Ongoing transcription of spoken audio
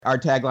Our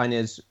tagline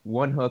is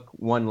one hook,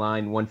 one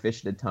line, one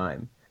fish at a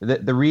time.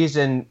 The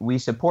reason we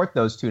support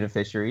those tuna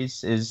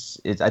fisheries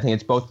is I think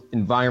it's both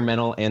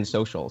environmental and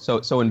social. So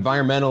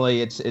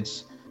environmentally,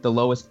 it's the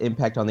lowest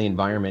impact on the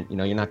environment. You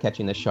know, you're not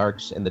catching the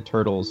sharks and the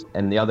turtles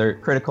and the other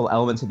critical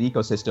elements of the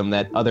ecosystem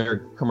that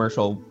other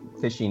commercial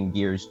fishing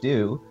gears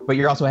do, but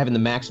you're also having the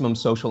maximum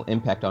social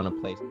impact on a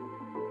place.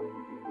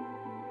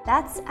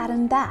 That's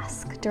Adam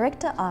Baske,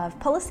 Director of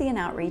Policy and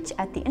Outreach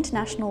at the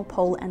International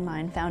Pole and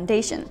Line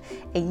Foundation,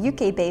 a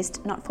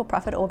UK-based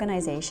not-for-profit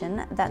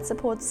organisation that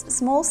supports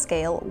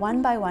small-scale,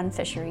 one-by-one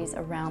fisheries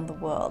around the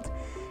world.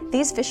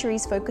 These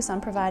fisheries focus on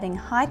providing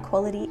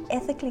high-quality,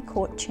 ethically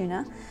caught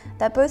tuna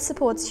that both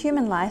supports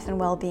human life and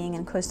well-being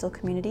in coastal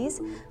communities,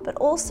 but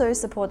also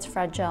supports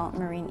fragile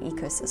marine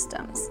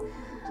ecosystems.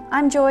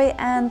 I'm Joy,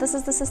 and this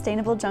is the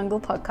Sustainable Jungle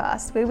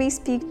podcast, where we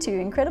speak to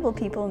incredible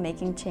people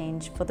making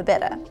change for the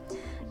better.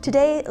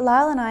 Today,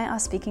 Lyle and I are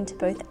speaking to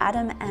both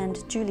Adam and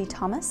Julie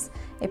Thomas,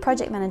 a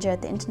project manager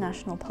at the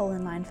International Pole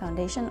and Line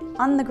Foundation,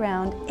 on the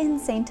ground in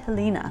St.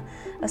 Helena,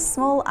 a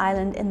small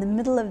island in the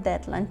middle of the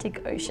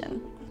Atlantic Ocean.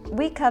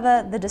 We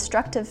cover the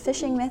destructive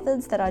fishing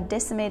methods that are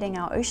decimating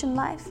our ocean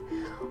life,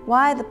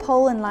 why the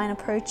pole and line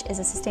approach is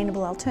a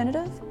sustainable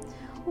alternative,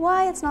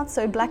 why it's not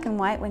so black and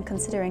white when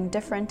considering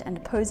different and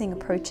opposing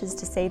approaches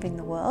to saving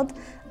the world,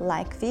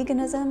 like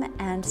veganism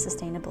and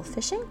sustainable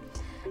fishing,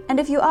 and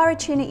if you are a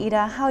tuna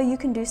eater, how you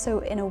can do so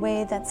in a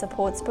way that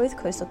supports both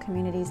coastal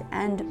communities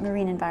and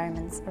marine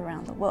environments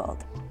around the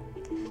world.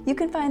 You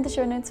can find the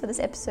show notes for this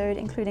episode,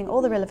 including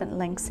all the relevant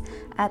links,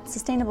 at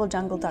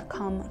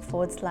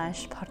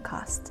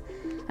sustainablejungle.com/podcast.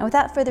 And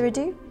without further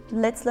ado,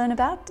 let's learn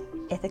about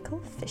ethical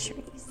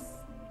fisheries.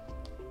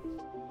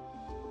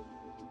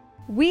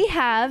 We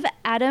have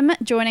Adam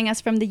joining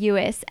us from the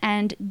US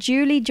and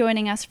Julie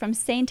joining us from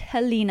St.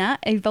 Helena,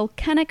 a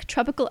volcanic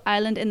tropical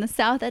island in the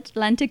South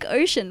Atlantic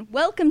Ocean.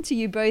 Welcome to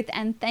you both,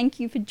 and thank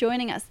you for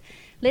joining us.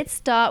 Let's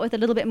start with a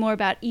little bit more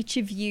about each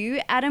of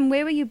you. Adam,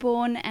 where were you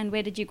born and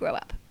where did you grow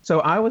up? So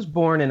I was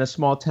born in a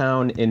small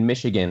town in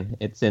Michigan.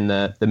 It's in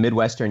the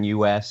Midwestern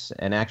U.S.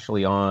 and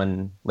actually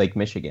on Lake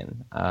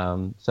Michigan.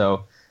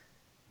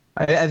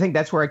 I think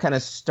that's where I kind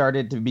of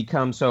started to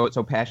become so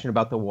passionate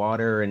about the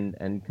water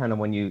and kind of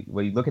when you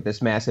look at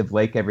this massive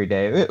lake every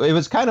day, it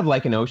was kind of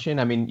like an ocean.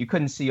 I mean, you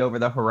couldn't see over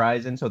the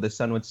horizon, so the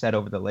sun would set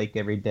over the lake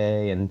every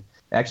day, and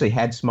actually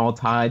had small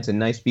tides and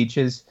nice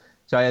beaches.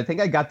 So I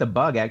think I got the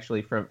bug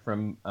actually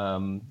from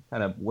kind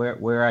of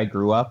where I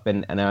grew up,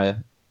 and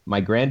my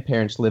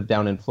grandparents lived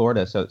down in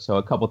Florida, so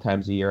a couple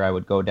times a year I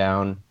would go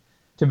down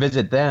to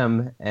visit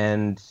them,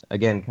 and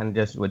again, kind of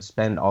just would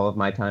spend all of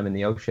my time in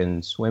the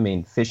ocean,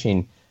 swimming,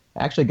 fishing.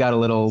 I actually got a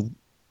little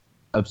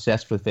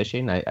obsessed with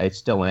fishing. I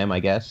still am, I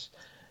guess.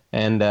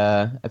 And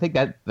I think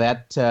that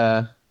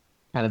kind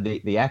of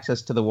the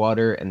access to the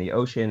water and the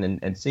ocean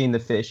and seeing the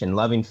fish and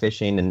loving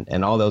fishing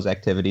and all those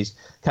activities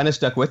kind of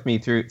stuck with me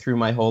through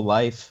my whole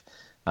life.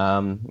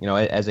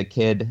 As a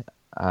kid,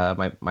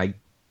 my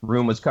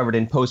room was covered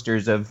in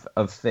posters of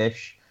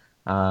fish.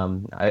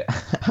 I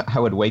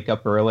would wake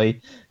up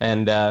early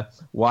and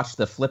watch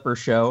the Flipper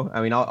show. I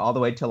mean, all the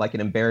way to like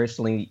an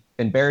embarrassingly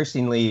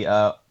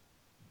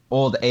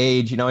old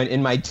age,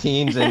 in my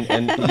teens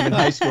and even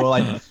high school,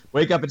 I'd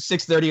wake up at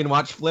 6:30 and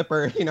watch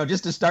Flipper,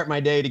 just to start my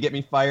day to get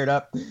me fired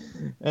up.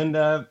 And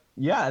I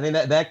think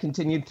that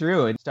continued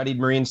through. I studied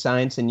marine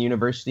science in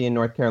university in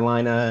North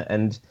Carolina,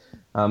 and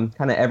kind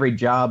of every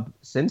job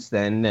since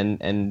then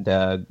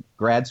and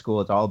grad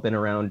school, it's all been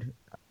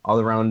all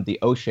around the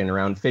ocean,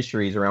 around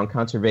fisheries, around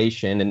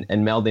conservation,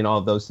 and melding all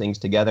of those things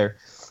together.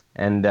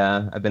 And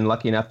I've been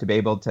lucky enough to be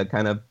able to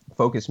kind of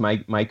focus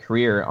my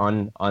career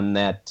on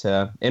that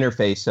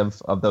interface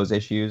of those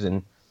issues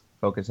and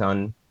focus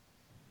on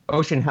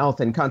ocean health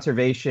and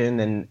conservation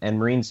and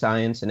marine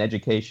science and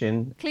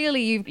education.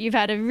 Clearly, you've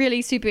had a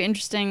really super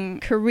interesting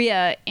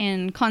career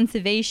in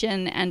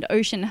conservation and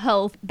ocean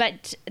health,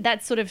 but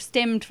that sort of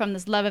stemmed from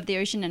this love of the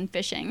ocean and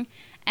fishing.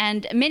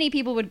 And many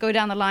people would go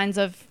down the lines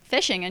of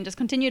fishing and just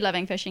continue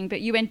loving fishing,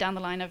 but you went down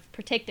the line of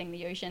protecting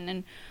the ocean.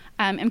 And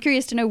I'm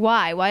curious to know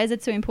why. Why is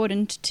it so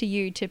important to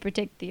you to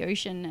protect the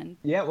ocean?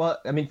 Yeah, well,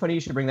 I mean, funny you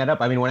should bring that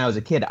up. I mean, when I was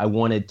a kid, I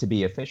wanted to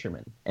be a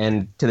fisherman.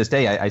 And to this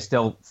day, I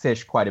still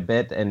fish quite a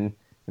bit. And,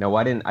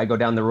 why didn't I go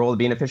down the road of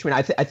being a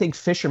fisherman? I think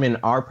fishermen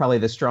are probably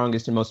the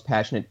strongest and most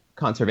passionate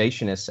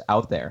conservationists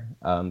out there.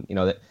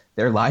 That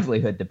their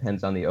livelihood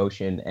depends on the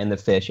ocean and the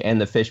fish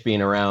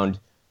being around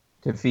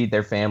to feed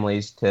their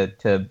families,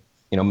 to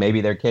maybe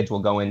their kids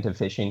will go into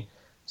fishing.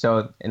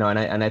 So, and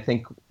I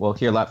think we'll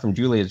hear a lot from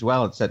Julie as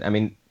well. It's that, I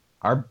mean,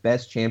 our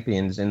best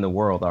champions in the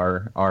world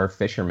are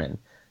fishermen.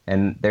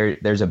 And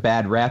there's a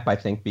bad rap, I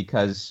think,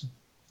 because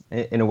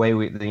in a way,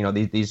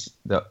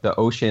 the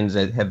oceans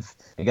have,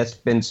 I guess,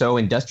 been so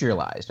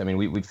industrialized. I mean,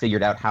 we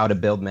figured out how to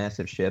build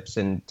massive ships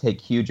and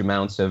take huge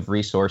amounts of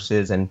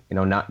resources and,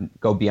 not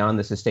go beyond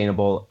the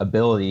sustainable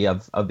ability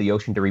of the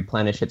ocean to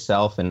replenish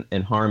itself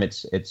and harm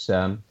its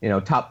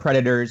top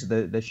predators,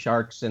 the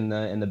sharks and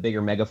the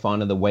bigger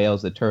megafauna, the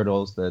whales, the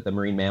turtles, the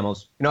marine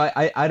mammals.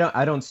 I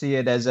don't see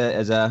it as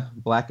a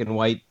black and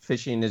white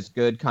fishing is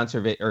good,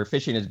 or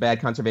fishing is bad,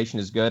 conservation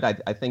is good.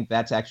 I think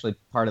that's actually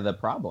part of the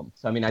problem.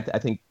 So I mean, I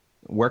think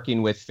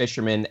working with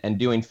fishermen and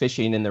doing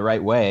fishing in the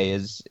right way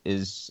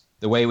is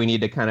the way we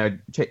need to kind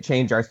of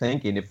change our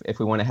thinking if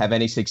we want to have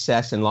any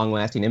success and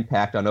long-lasting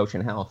impact on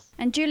ocean health.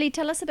 And Julie,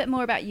 tell us a bit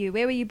more about you.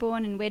 Where were you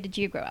born and where did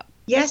you grow up?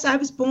 Yes, I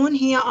was born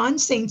here on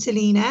St.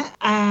 Helena,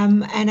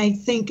 and I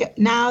think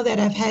now that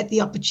I've had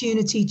the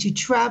opportunity to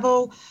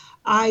travel,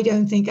 I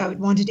don't think I would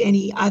want it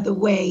any other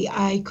way.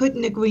 I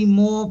couldn't agree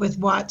more with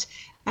what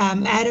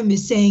Adam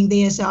is saying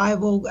there, so I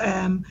will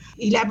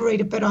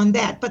elaborate a bit on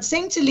that. But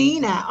St.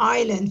 Helena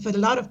Island, for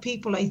a lot of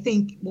people, I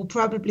think will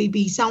probably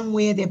be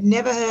somewhere they've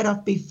never heard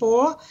of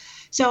before.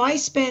 So I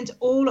spent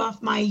all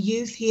of my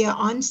youth here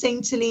on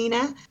St.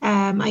 Helena.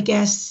 I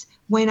guess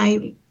when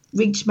I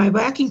reached my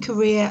working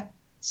career,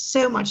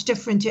 so much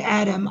different to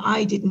Adam,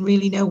 I didn't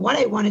really know what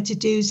I wanted to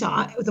do. So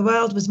the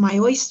world was my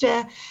oyster,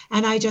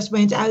 and I just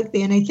went out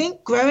there. And I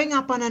think growing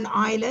up on an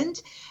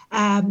island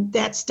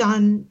that's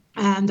done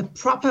the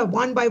proper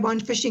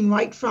one-by-one fishing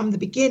right from the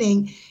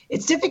beginning,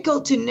 it's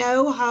difficult to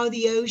know how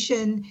the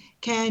ocean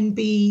can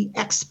be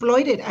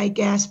exploited, I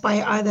guess, by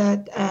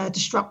other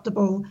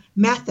destructible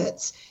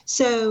methods.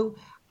 So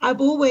I've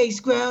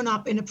always grown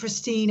up in a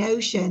pristine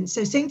ocean.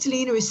 So St.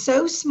 Helena is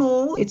so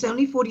small, it's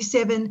only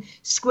 47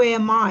 square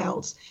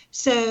miles.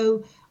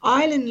 So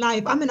island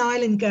life, I'm an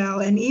island girl,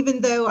 and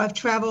even though I've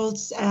traveled,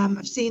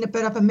 I've seen a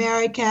bit of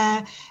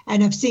America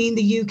and I've seen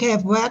the UK,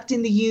 I've worked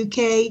in the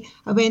UK,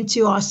 I went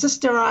to our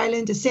sister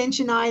island,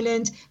 Ascension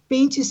Island,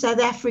 been to South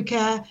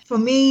Africa. For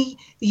me,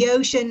 the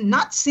ocean,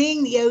 not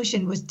seeing the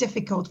ocean was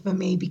difficult for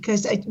me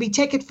because we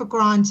take it for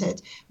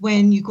granted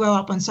when you grow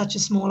up on such a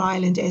small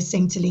island as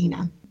St.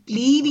 Helena.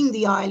 Leaving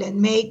the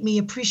island made me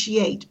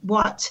appreciate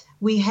what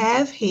we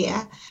have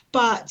here.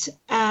 But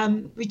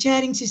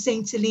returning to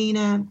St.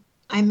 Helena,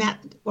 I met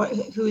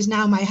who is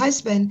now my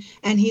husband,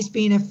 and he's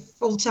been a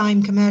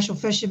full-time commercial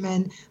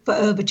fisherman for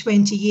over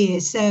 20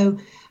 years. So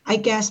I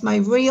guess my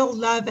real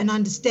love and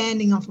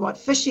understanding of what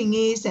fishing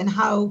is and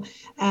how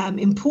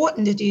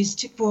important it is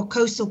for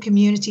coastal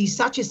communities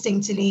such as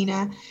St.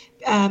 Helena,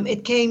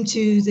 it came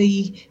to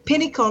the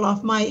pinnacle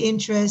of my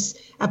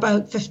interest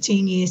about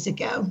 15 years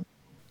ago.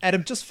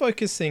 Adam, just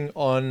focusing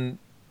on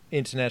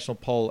International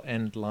Pole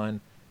and Line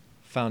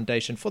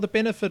Foundation, for the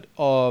benefit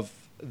of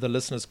the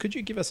listeners, could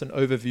you give us an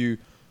overview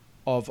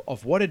of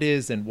what it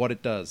is and what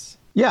it does?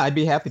 Yeah, I'd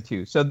be happy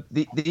to. So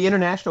the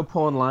International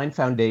Pole and Line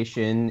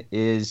Foundation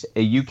is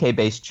a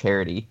UK-based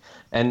charity,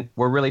 and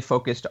we're really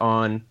focused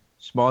on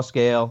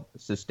small-scale,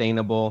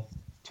 sustainable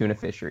tuna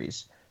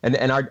fisheries.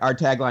 And our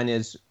tagline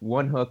is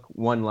one hook,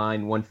 one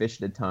line, one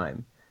fish at a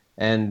time.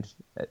 And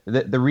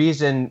the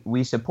reason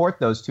we support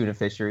those tuna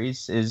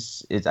fisheries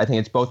is I think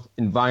it's both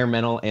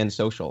environmental and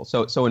social.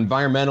 So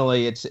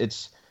environmentally,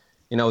 it's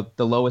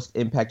the lowest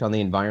impact on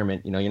the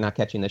environment. You're not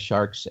catching the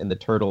sharks and the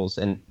turtles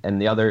and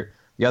the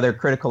other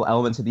critical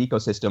elements of the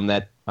ecosystem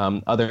that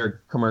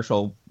other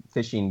commercial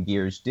fishing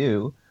gears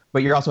do.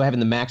 But you're also having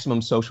the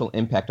maximum social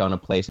impact on a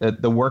place.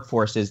 The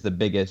workforce is the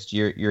biggest.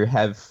 You're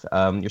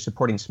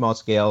supporting small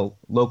scale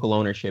local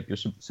ownership.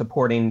 You're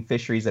supporting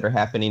fisheries that are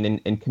happening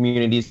in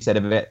communities that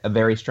have a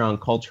very strong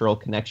cultural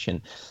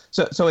connection.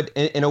 So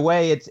in a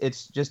way,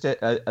 it's just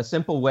a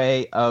simple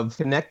way of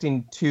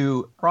connecting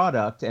to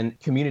product and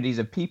communities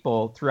of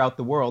people throughout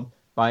the world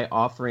by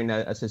offering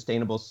a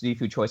sustainable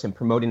seafood choice and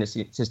promoting a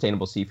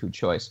sustainable seafood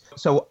choice.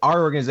 So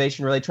our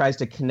organization really tries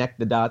to connect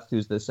the dots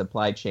through the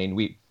supply chain.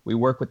 We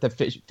work with the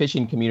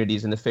fishing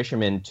communities and the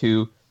fishermen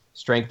to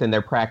strengthen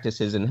their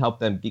practices and help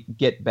them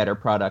get better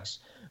products.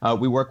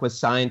 We work with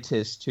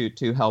scientists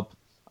to help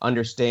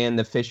understand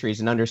the fisheries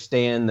and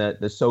understand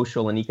the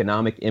social and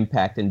economic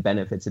impact and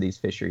benefits of these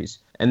fisheries.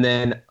 And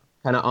then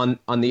kind of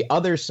on the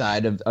other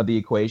side of the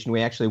equation,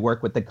 we actually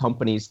work with the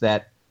companies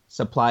that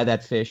supply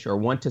that fish or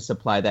want to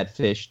supply that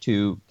fish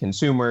to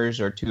consumers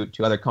or to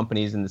other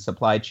companies in the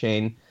supply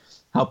chain,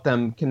 help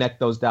them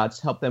connect those dots,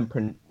 help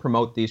them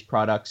promote these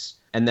products.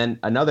 And then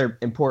another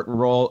important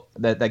role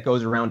that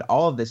goes around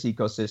all of this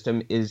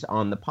ecosystem is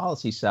on the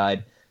policy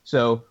side.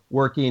 So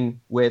working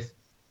with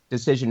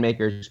decision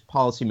makers,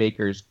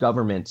 policymakers,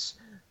 governments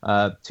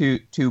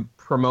to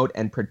promote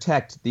and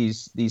protect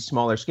these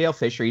smaller scale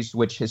fisheries,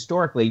 which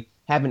historically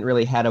haven't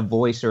really had a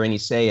voice or any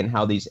say in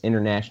how these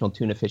international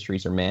tuna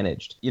fisheries are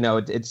managed.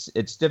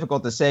 It's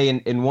difficult to say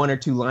in one or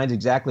two lines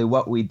exactly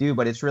what we do,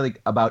 but it's really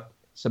about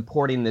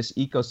supporting this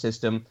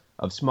ecosystem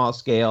of small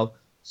scale,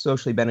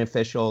 socially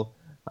beneficial,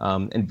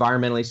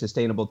 environmentally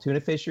sustainable tuna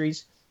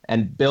fisheries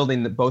and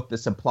building both the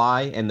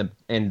supply and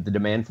the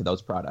demand for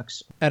those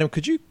products. Adam,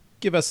 could you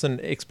give us an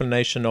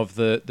explanation of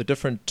the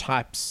different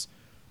types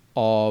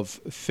of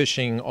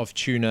fishing of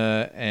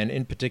tuna and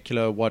in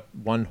particular what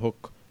one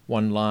hook,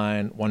 one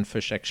line, one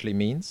fish actually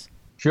means?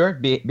 Sure,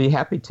 be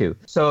happy to.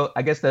 So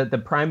I guess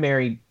the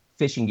primary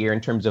fishing gear in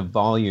terms of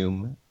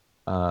volume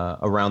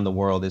around the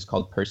world is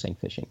called purse seine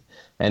fishing.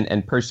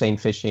 And purse seine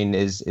fishing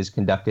is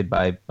conducted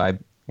by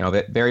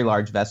very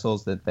large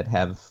vessels that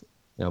have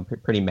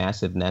pretty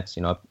massive nets,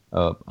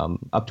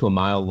 up to a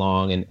mile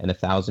long and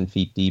 1,000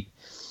 feet deep.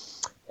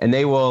 and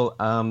they will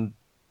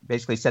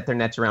basically set their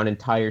nets around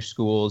entire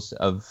schools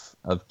of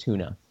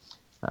tuna.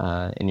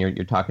 And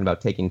you're talking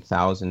about taking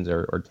thousands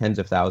or tens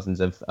of thousands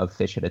of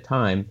fish at a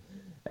time.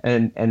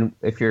 And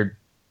if you're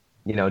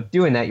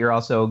doing that, you're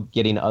also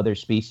getting other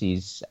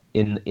species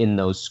in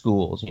those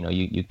schools.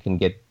 You can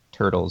get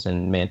turtles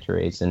and manta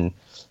rays and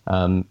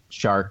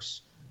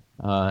sharks,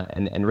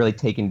 and really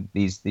taking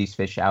these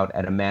fish out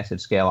at a massive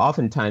scale,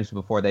 oftentimes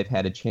before they've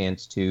had a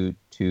chance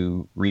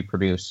to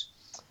reproduce.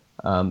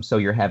 So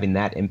you're having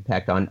that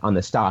impact on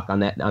the stock, on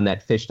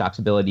that fish stock's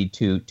ability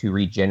to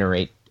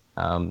regenerate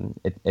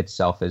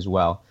itself as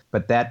well.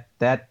 But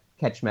that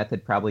catch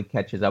method probably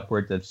catches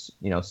upwards of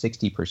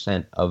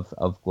 60%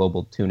 of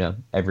global tuna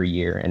every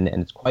year, and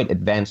it's quite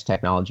advanced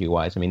technology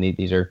wise. I mean,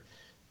 these are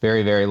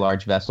very, very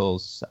large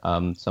vessels.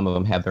 Some of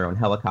them have their own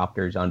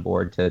helicopters on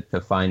board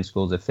to find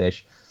schools of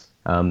fish.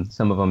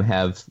 Some of them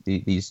have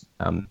these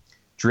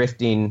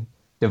drifting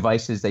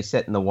devices they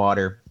set in the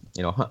water,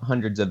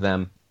 hundreds of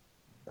them,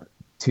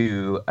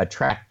 to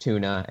attract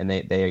tuna, and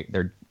they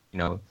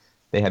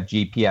have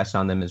GPS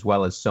on them as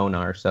well as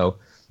sonar. So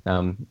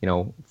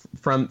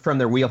from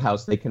their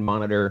wheelhouse, they can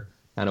monitor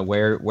kind of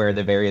where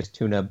the various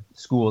tuna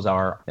schools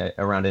are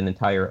around an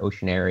entire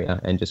ocean area,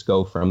 and just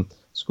go from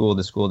school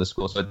to school to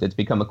school. So it's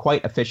become a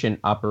quite efficient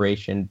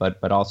operation,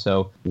 but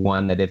also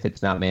one that, if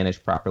it's not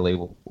managed properly,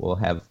 will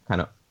have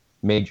kind of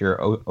major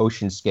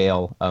ocean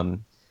scale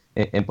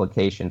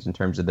implications in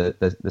terms of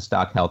the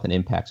stock health and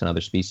impacts on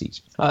other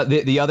species.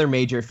 The other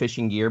major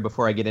fishing gear,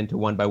 before I get into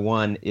one by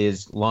one,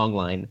 is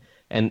longline.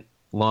 And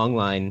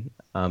longline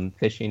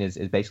fishing is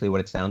basically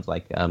what it sounds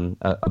like.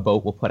 A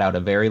boat will put out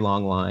a very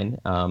long line,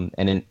 and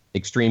in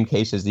extreme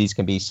cases, these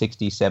can be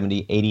 60,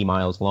 70, 80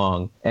 miles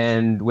long,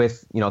 and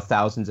with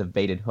thousands of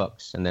baited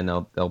hooks. And then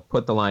they'll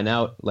put the line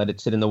out, let it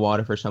sit in the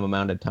water for some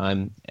amount of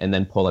time, and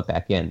then pull it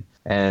back in.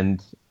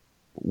 And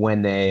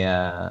when they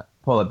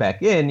pull it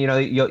back in,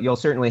 you'll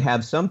certainly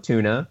have some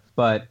tuna,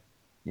 but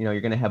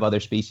you're going to have other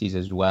species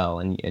as well,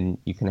 and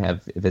you can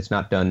have, if it's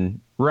not done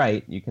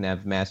right, you can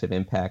have massive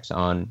impacts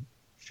on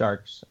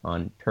sharks,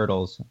 on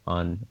turtles,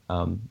 on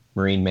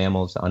marine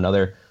mammals, on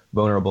other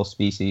vulnerable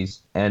species.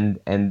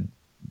 And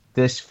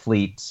this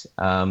fleet,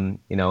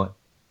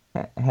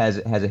 has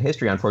a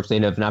history,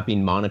 unfortunately, of not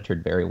being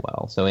monitored very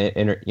well. So,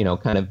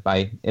 kind of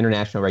by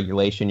international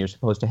regulation, you're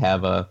supposed to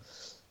have a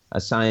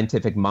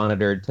scientific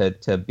monitor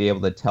to be able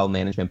to tell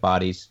management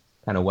bodies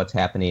kind of what's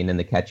happening in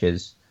the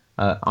catches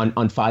on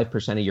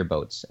 5% of your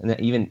boats. And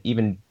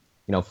even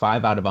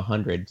 5 out of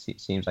 100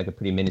 seems like a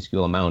pretty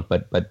minuscule amount,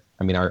 but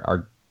I mean,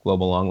 our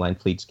global longline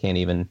fleets can't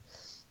even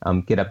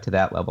get up to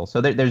that level. So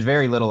there's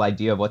very little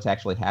idea of what's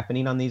actually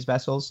happening on these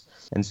vessels.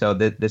 And so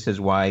this is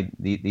why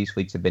these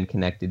fleets have been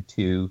connected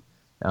to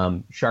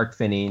shark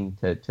finning,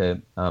 to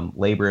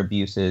labor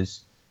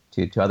abuses,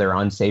 to other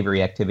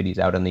unsavory activities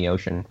out in the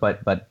ocean.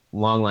 But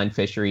longline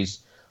fisheries,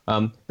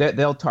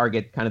 they'll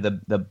target kind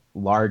of the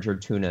larger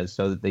tunas,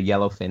 so the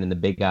yellowfin and the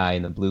big eye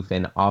and the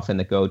bluefin, often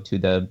that go to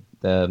the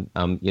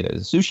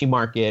sushi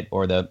market,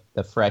 or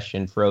the fresh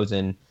and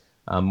frozen,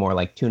 more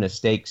like tuna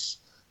steaks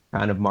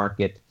kind of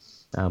market.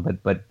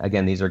 But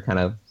again, these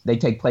are they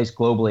take place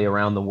globally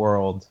around the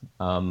world,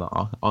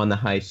 on the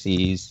high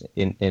seas,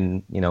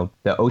 in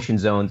the ocean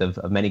zones of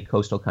many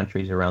coastal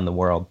countries around the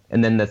world.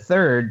 And then the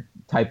third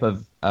type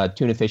of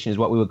tuna fishing is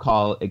what we would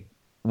call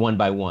one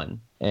by one.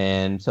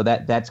 And so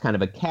that's kind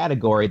of a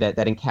category that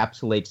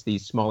encapsulates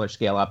these smaller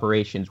scale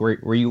operations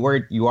where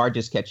you are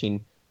just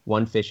catching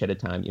one fish at a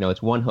time.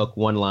 It's one hook,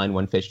 one line,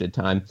 one fish at a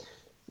time.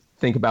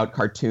 Think about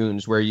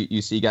cartoons where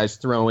you see guys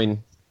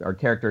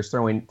characters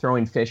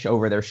throwing fish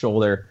over their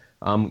shoulder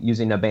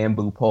using a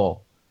bamboo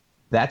pole.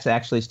 That's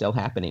actually still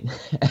happening,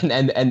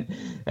 and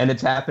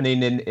it's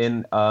happening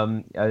in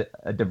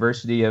a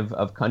diversity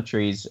of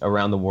countries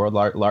around the world,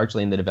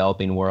 largely in the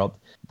developing world.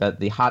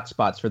 The hot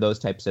spots for those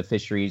types of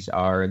fisheries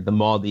are the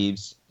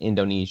Maldives,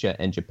 Indonesia,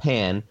 and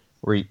Japan,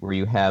 where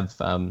you have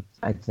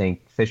I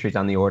think fisheries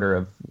on the order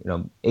of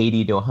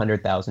 80 to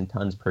 100,000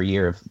 tons per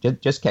year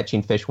of just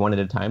catching fish one at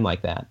a time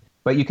like that.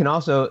 But you can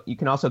also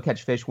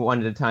catch fish one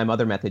at a time.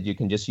 Other methods, you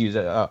can just use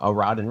a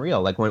rod and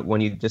reel. Like when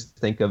you just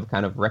think of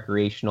kind of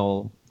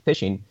recreational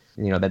fishing,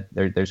 that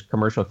there's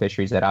commercial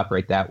fisheries that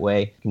operate that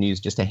way. You can use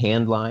just a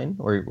hand line,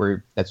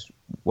 or that's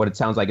what it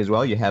sounds like as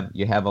well. You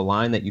have a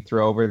line that you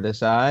throw over the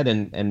side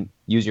and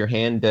use your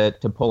hand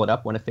to pull it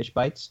up when a fish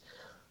bites.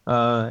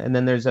 And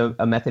then there's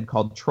a method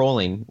called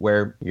trolling,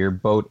 where your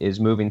boat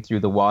is moving through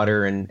the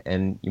water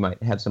and you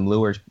might have some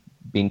lures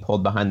being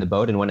pulled behind the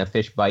boat, and when a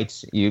fish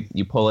bites,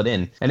 you pull it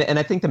in. And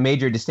I think the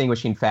major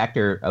distinguishing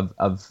factor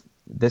of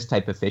this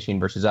type of fishing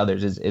versus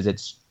others is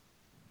it's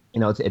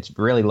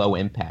really low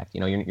impact.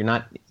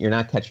 You're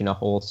not catching a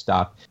whole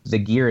stock. The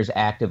gear is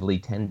actively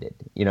tended.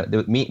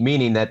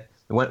 Meaning that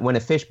when a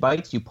fish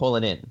bites, you pull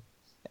it in,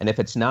 and if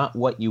it's not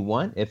what you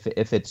want, if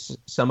it's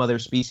some other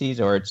species,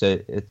 or it's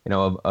a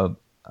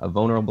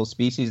vulnerable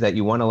species that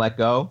you want to let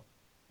go,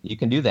 you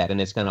can do that,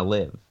 and it's going to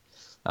live.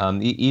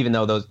 Even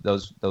though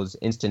those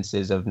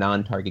instances of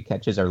non-target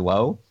catches are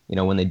low,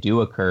 when they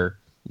do occur,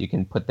 you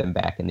can put them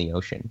back in the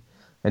ocean.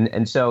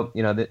 And so,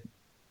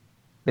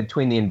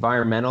 between the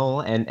environmental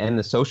and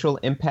the social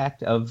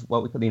impact of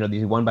what we call,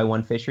 these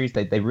one-by-one fisheries,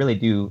 they really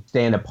do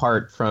stand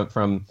apart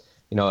from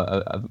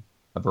a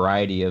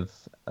variety of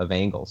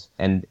angles.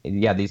 And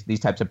yeah, these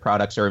types of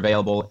products are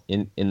available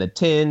in the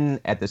tin,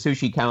 at the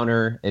sushi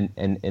counter, and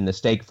in the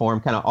steak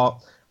form, kind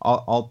of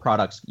all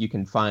products you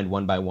can find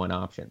one-by-one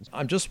options.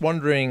 I'm just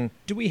wondering,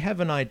 do we have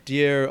an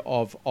idea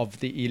of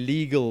the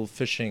illegal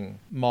fishing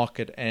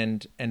market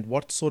and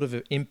what sort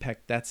of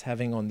impact that's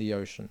having on the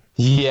ocean?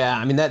 Yeah,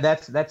 I mean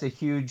that's a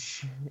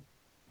huge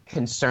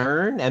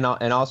concern, and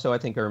also I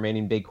think a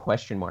remaining big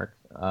question mark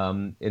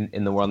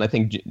in the world. And I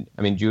think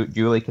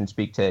Julie can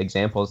speak to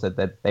examples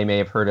that they may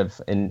have heard of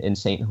in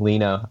St.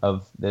 Helena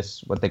of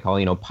this, what they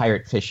call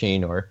pirate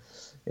fishing or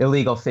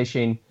illegal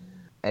fishing.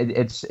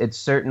 It's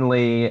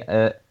certainly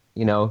an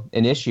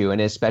issue,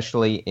 and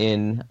especially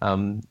in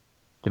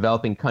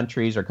developing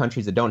countries or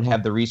countries that don't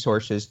have the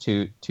resources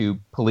to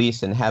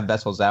police and have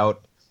vessels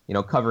out,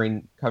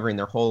 covering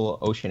their whole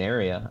ocean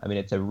area. I mean,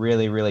 it's a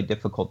really, really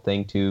difficult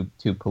thing to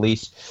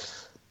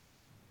police.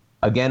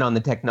 Again, on the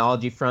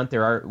technology front,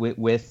 there are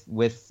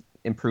with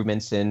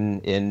improvements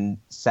in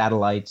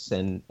satellites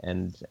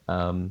and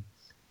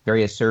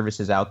various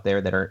services out there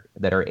that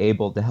are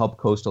able to help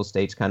coastal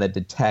states kind of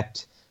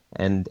detect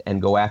and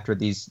go after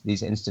these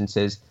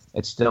instances.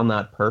 It's still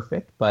not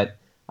perfect, but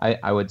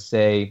I would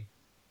say,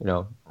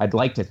 I'd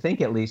like to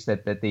think at least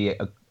that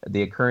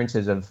the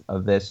occurrences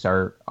of this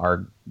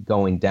are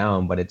going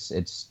down, but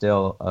it's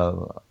still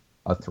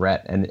a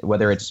threat. And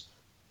whether it's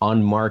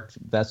unmarked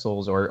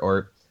vessels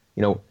or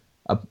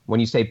when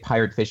you say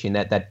pirate fishing,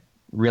 that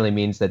really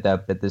means that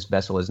this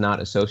vessel is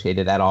not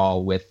associated at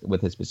all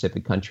with a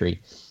specific country.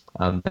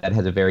 That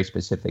has a very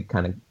specific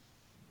kind of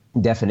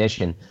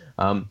definition.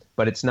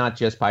 But it's not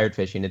just pirate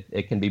fishing.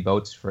 It can be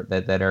boats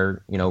that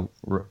are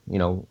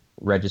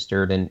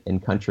registered in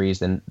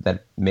countries and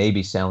that may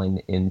be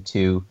selling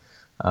into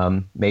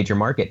major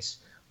markets.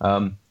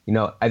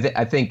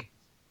 I think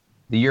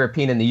the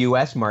European and the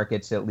U.S.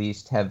 markets at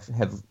least have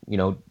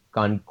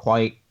gone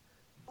quite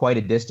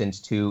a distance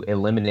to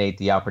eliminate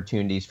the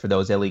opportunities for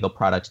those illegal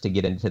products to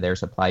get into their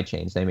supply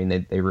chains. I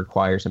mean, they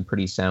require some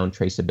pretty sound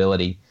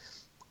traceability,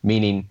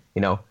 meaning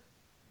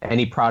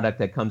any product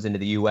that comes into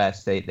the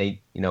U.S., it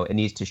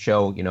needs to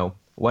show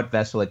what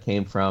vessel it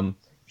came from,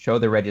 show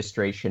the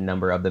registration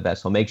number of the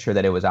vessel, make sure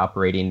that it was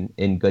operating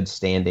in good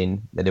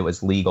standing, that it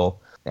was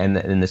legal. And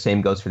the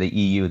same goes for the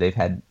EU. They've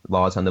had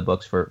laws on the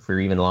books for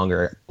even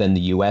longer than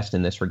the U.S.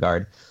 in this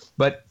regard.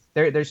 But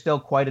there's still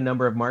quite a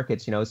number of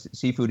markets.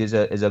 Seafood is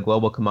a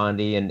global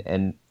commodity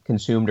and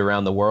consumed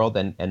around the world,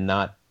 and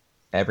not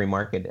every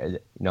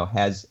market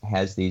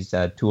has these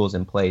tools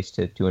in place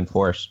to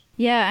enforce.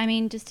 Yeah, I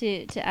mean, just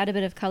to add a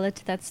bit of color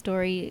to that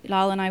story,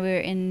 Lyle and I were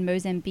in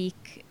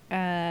Mozambique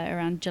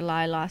around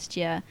July last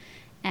year,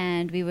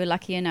 and we were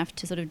lucky enough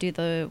to sort of do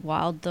the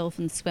wild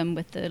dolphin swim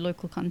with the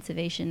local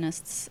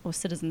conservationists, or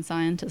citizen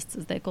scientists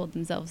as they called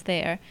themselves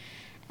there.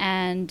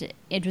 And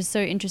it was so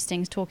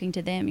interesting talking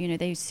to them.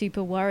 They're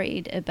super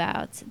worried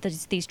about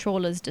these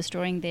trawlers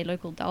destroying their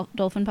local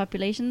dolphin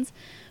populations,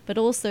 but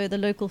also the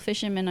local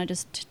fishermen are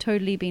just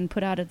totally being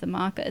put out of the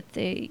market.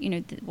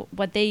 They,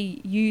 what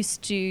they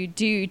used to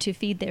do to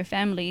feed their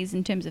families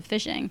in terms of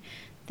fishing,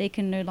 they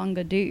can no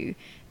longer do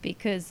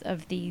because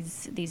of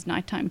these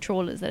nighttime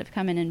trawlers that have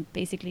come in and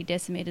basically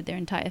decimated their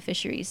entire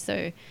fisheries.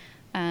 So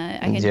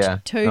I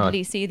can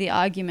totally see the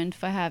argument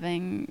for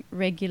having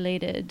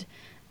regulated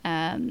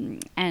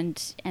and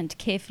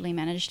carefully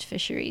managed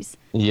fisheries.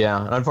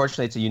 Yeah,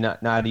 unfortunately,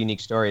 it's not a unique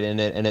story, and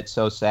it's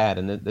so sad.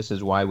 And this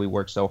is why we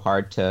work so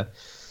hard to,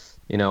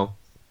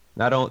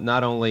 not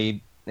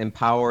only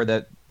empower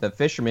the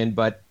fishermen,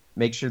 but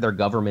make sure their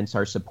governments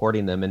are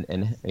supporting them.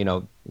 And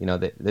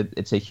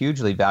it's a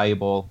hugely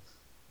valuable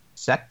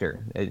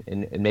sector,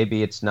 and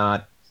maybe it's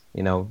not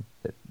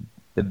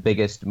the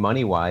biggest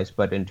money wise,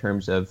 but in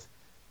terms of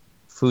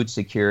food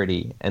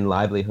security and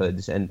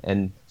livelihoods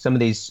and some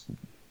of these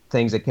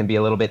things that can be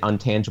a little bit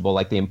untangible,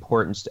 like the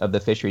importance of the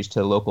fisheries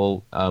to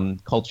local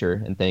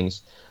culture and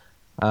things.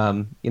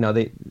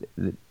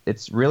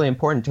 It's really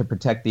important to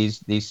protect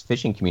these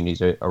fishing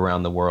communities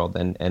around the world.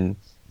 And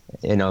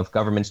if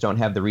governments don't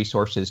have the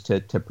resources to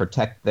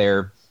protect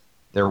their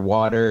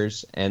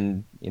waters,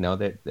 and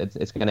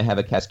it's going to have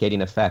a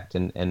cascading effect,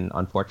 and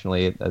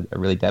unfortunately a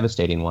really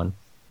devastating one.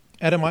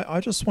 Adam,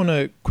 I just want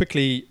to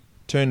quickly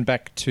turn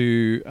back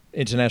to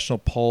International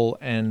Pole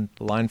and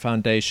Line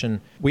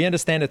Foundation. We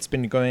understand it's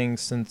been going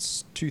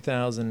since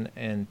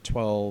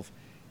 2012,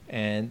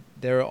 and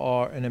there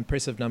are an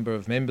impressive number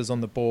of members on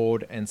the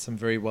board and some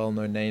very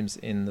well-known names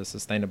in the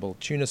sustainable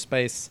tuna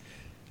space.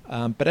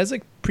 But as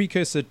a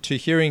precursor to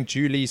hearing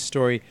Julie's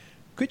story,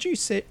 could you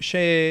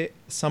share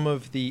some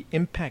of the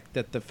impact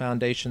that the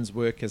foundation's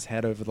work has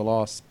had over the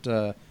last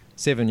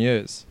 7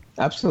 years?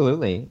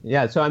 Absolutely.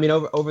 Yeah. So, I mean,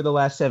 over the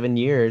last 7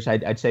 years,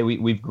 I'd say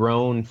we've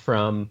grown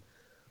from,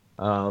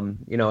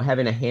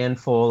 having a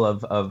handful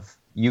of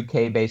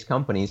UK-based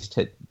companies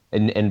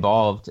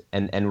involved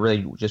and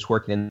really just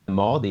working in the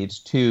Maldives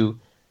to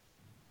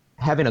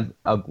having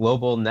a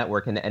global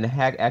network and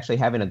actually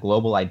having a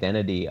global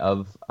identity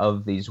of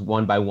these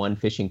one by one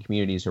fishing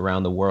communities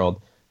around the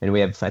world. And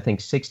we have, I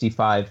think,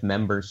 65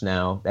 members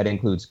now. That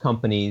includes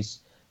companies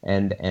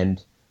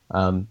and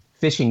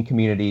fishing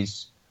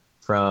communities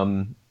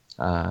from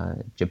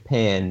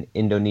Japan,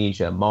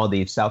 Indonesia,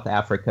 Maldives, South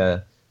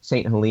Africa,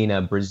 St.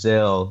 Helena,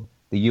 Brazil,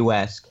 the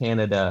U.S.,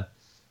 Canada,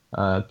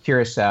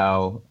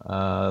 Curacao,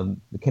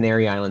 the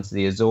Canary Islands,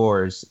 the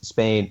Azores,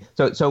 Spain.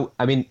 So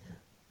I mean,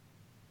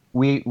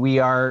 we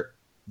are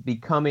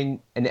becoming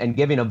and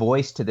giving a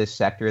voice to this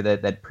sector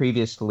that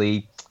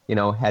previously,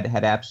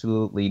 had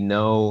absolutely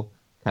no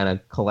kind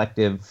of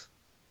collective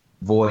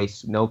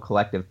voice, no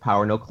collective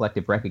power, no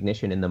collective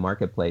recognition in the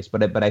marketplace.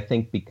 But I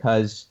think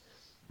because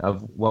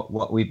of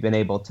what we've been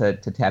able to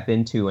tap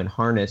into and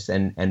harness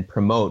and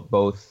promote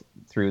both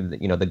through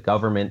the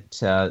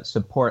government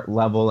support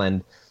level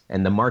and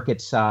the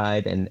market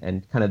side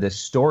and kind of this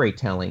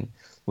storytelling,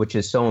 which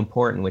is so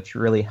important, which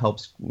really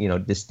helps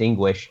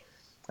distinguish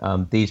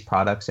these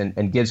products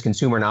and gives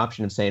consumer an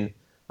option of saying,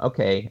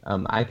 okay,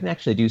 I can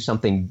actually do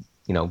something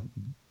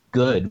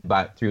good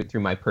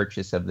through my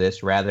purchase of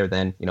this, rather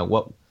than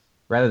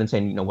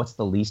saying what's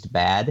the least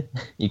bad.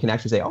 You can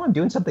actually say, oh, I'm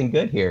doing something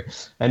good here,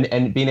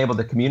 and being able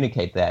to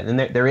communicate that. And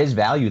there is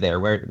value there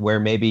where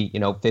maybe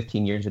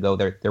 15 years ago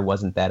there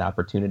wasn't that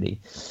opportunity.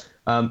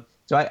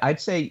 So I'd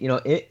say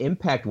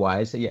impact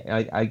wise,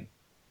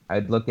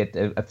 I'd look at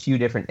a few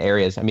different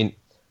areas. I mean,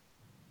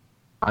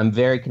 I'm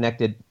very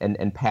connected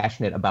and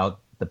passionate about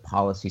the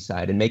policy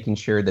side and making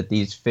sure that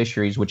these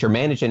fisheries, which are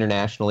managed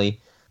internationally,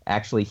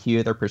 actually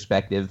hear their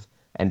perspective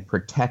and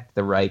protect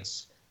the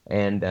rights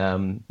and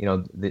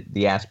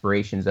the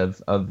aspirations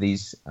of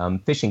these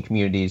fishing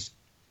communities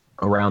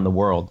around the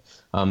world.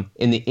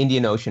 In the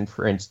Indian Ocean,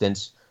 for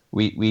instance,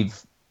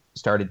 we've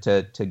started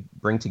to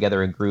bring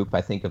together a group,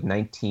 I think, of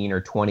 19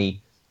 or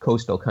 20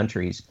 coastal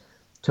countries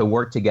to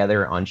work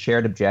together on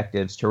shared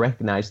objectives, to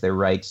recognize their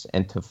rights,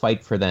 and to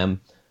fight for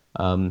them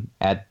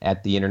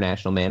at the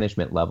international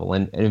management level.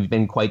 And we've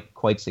been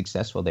quite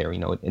successful there.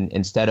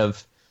 Instead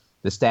of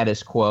the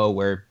status quo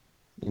where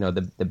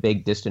the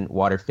big distant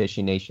water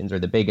fishing nations or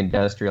the big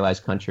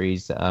industrialized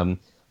countries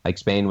like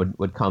Spain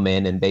would come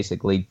in and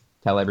basically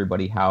tell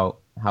everybody how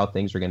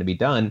things are going to be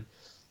done.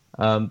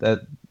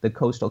 The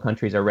coastal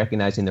countries are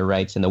recognizing their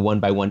rights, and the one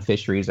by one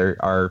fisheries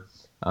are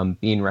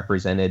being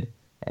represented,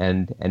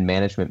 and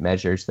management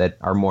measures that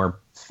are more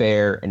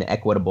fair and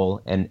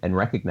equitable and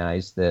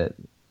recognize the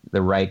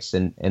rights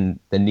and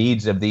the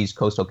needs of these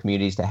coastal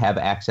communities to have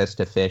access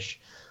to fish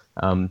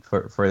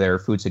for their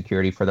food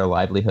security, for their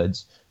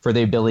livelihoods, for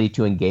the ability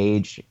to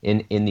engage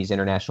in these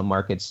international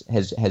markets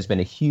has been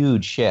a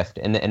huge shift,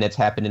 and it's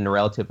happened in a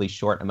relatively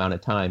short amount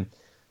of time.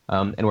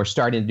 And we're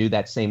starting to do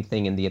that same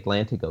thing in the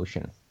Atlantic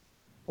Ocean,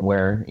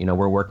 where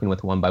we're working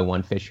with one by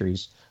one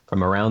fisheries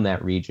from around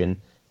that region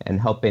and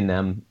helping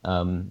them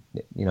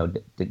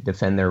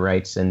defend their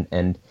rights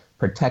and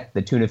protect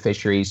the tuna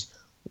fisheries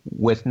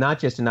with not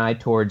just an eye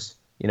towards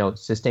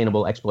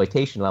sustainable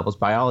exploitation levels.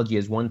 Biology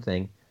is one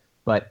thing,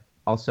 but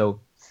also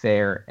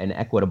fair and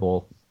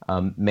equitable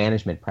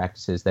management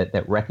practices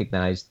that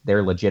recognize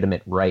their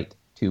legitimate right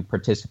to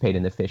participate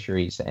in the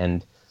fisheries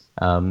and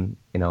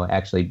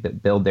actually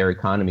build their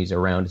economies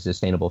around a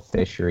sustainable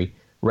fishery,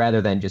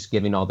 rather than just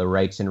giving all the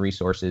rights and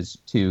resources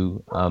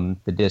to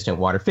the distant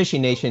water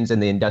fishing nations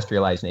and the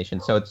industrialized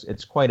nations. So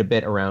it's quite a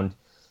bit around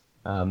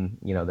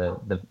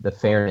the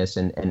fairness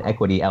and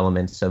equity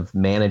elements of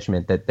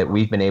management that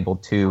we've been able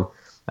to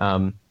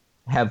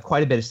have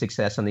quite a bit of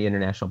success on the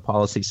international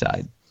policy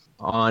side.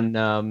 On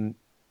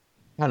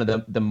kind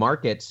of the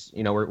markets,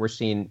 we're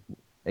seeing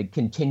a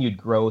continued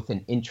growth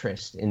and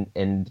interest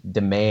and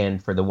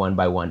demand for the one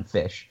by one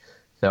fish.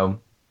 So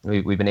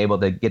we've been able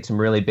to get some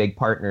really big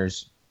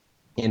partners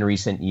in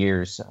recent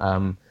years,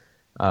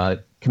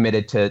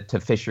 committed to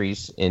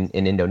fisheries in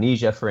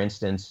Indonesia, for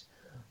instance.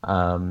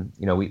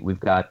 We've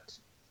got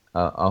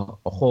a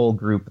whole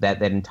group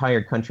that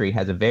entire country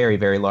has a very,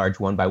 very large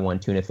one by one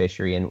tuna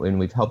fishery, and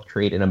we've helped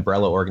create an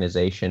umbrella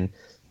organization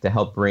to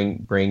help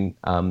bring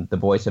the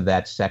voice of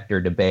that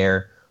sector to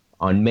bear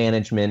on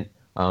management,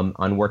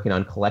 on working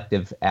on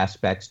collective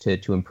aspects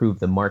to improve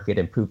the market,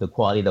 improve the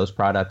quality of those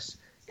products,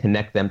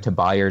 connect them to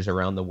buyers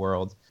around the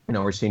world.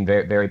 We're seeing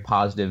very, very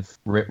positive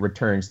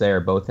returns there,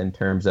 both in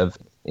terms of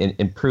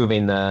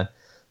improving the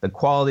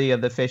quality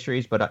of the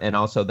fisheries, and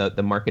also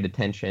the market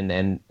attention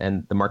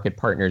and the market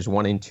partners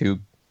wanting to,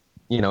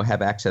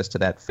 have access to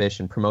that fish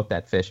and promote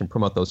that fish and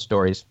promote those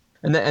stories.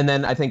 And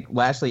then I think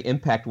lastly,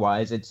 impact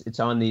wise, it's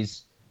on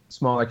these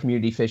smaller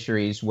community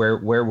fisheries where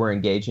we're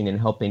engaging and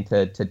helping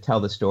to tell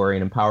the story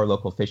and empower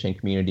local fishing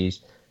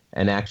communities,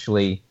 and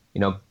actually,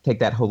 take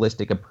that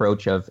holistic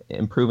approach of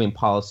improving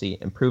policy,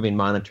 improving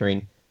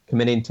monitoring,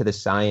 committing to the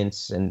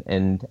science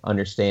and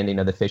understanding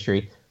of the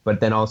fishery, but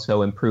then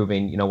also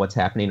improving, what's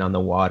happening on the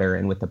water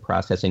and with the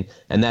processing.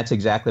 And that's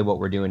exactly what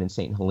we're doing in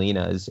St.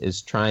 Helena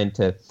is trying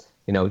to,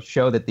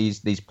 show that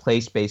these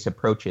place-based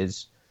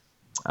approaches,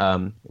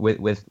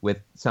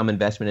 with some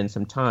investment and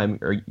some time,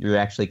 or you're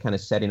actually kind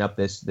of setting up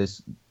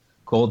this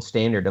gold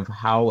standard of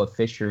how a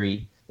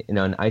fishery in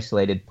an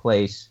isolated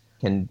place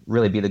can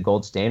really be the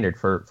gold standard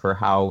for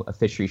how a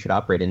fishery should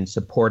operate, and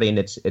supporting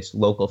its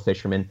local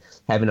fishermen,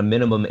 having a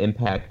minimum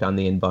impact on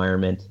the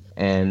environment,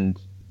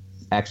 and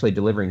actually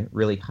delivering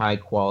really high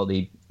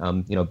quality,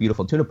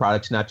 beautiful tuna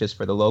products, not just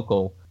for the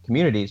local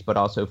communities, but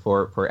also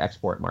for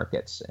export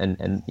markets.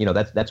 And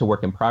that's a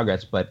work in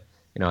progress, but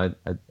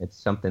it's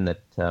something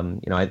that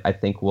I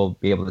think we'll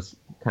be able to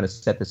kind of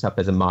set this up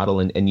as a model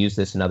and use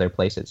this in other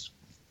places.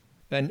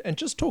 And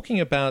just talking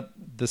about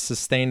the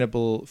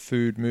sustainable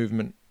food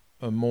movement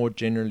more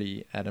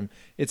generally, Adam,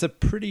 it's a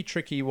pretty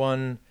tricky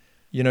one.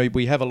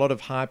 We have a lot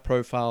of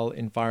high-profile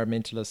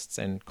environmentalists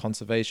and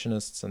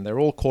conservationists, and they're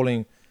all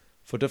calling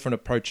for different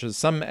approaches.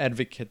 Some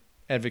advocate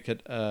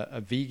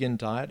a vegan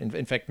diet.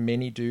 In fact,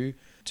 many do,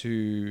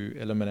 to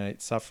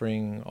eliminate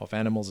suffering of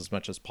animals as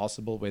much as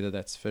possible, whether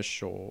that's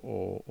fish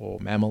or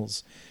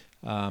mammals,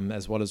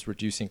 as well as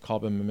reducing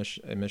carbon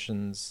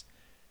emissions.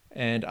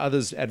 And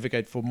others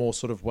advocate for more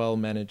sort of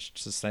well-managed,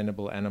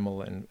 sustainable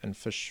animal and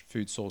fish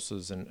food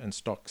sources and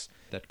stocks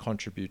that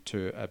contribute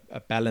to a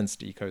balanced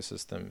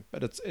ecosystem.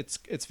 But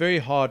it's very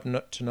hard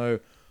not to know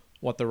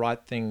what the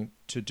right thing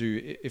to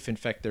do, if in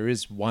fact there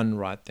is one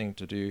right thing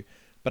to do.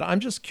 But I'm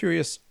just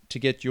curious to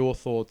get your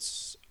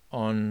thoughts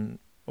on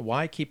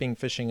why keeping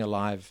fishing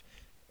alive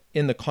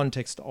in the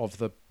context of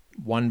the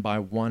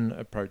one-by-one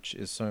approach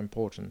is so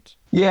important.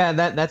 Yeah,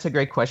 that's a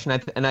great question.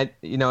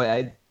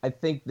 I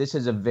think this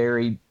is a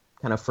very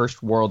kind of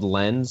first world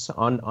lens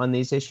on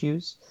these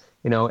issues,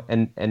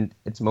 and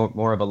it's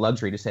more of a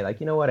luxury to say,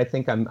 like, I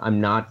think I'm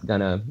not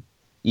gonna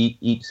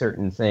eat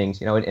certain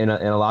things. In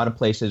a lot of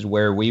places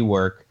where we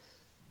work,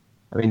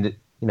 I mean,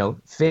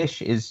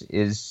 fish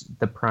is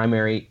the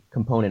primary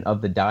component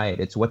of the diet.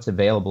 It's what's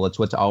available. It's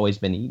what's always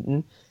been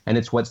eaten, and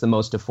it's what's the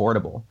most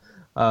affordable.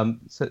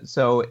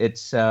 So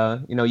it's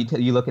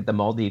you look at the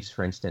Maldives,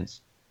 for instance.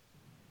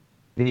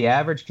 The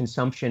average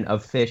consumption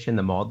of fish in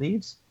the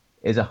Maldives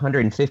is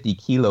 150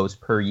 kilos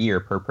per year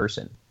per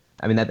person.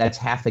 I mean, that's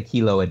half a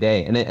kilo a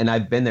day. And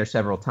I've been there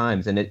several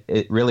times, and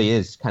it really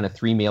is kind of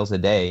 3 meals a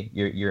day.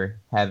 You're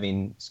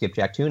having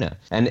skipjack tuna,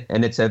 and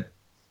it's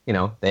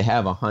they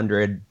have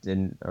 100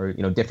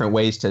 different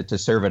ways to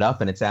serve it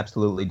up, and it's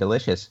absolutely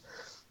delicious.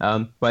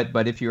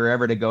 But if you were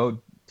ever to go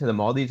to the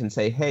Maldives and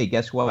say, hey,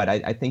 guess what?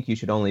 I think you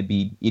should only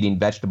be eating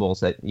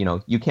vegetables that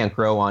you can't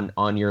grow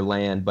on your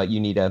land, but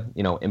you need to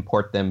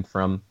import them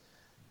from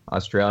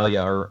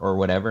Australia or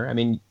whatever. I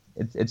mean,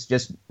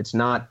 it's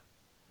not.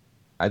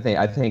 I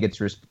think it's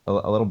just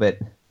a little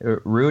bit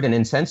rude and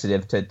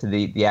insensitive to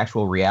the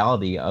actual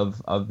reality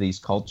of these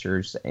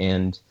cultures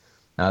and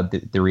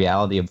the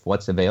reality of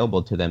what's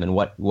available to them and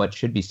what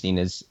should be seen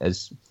as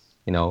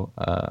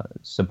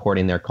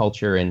supporting their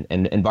culture and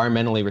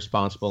environmentally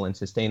responsible and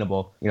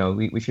sustainable.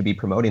 We should be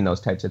promoting those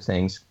types of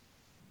things.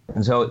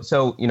 And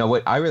so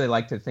what I really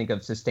like to think of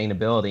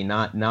sustainability,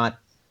 not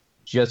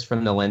just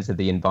from the lens of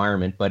the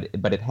environment, but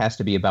it has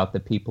to be about the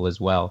people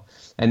as well.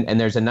 And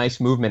there's a nice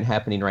movement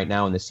happening right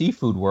now in the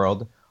seafood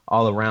world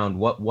all around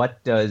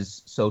what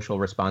does social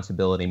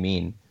responsibility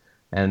mean.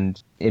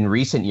 And in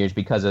recent years,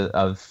 because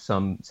of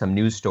some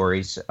news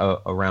stories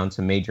around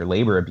some major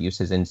labor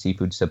abuses in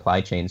seafood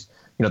supply chains,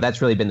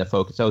 that's really been the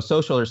focus. So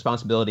social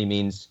responsibility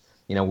means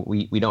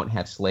we don't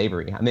have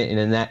slavery. I mean,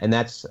 and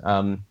that's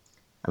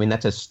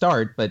that's a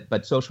start.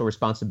 But social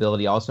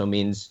responsibility also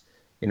means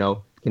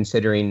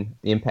considering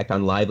the impact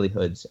on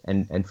livelihoods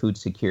and food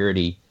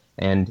security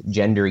and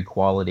gender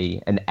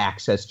equality and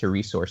access to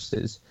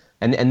resources.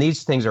 And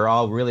these things are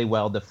all really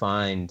well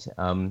defined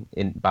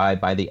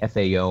by the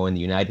FAO and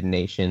the United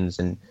Nations,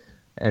 and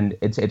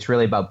it's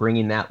really about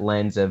bringing that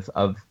lens of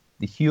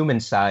the human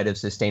side of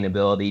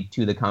sustainability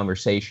to the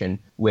conversation.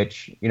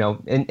 Which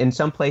in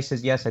some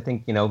places, yes, I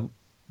think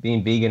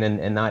being vegan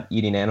and not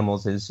eating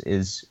animals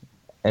is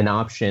an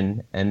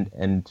option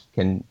and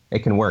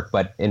can work,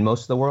 but in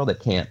most of the world it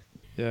can't.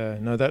 Yeah,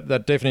 no, that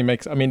definitely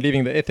makes. I mean,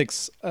 leaving the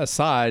ethics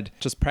aside,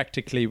 just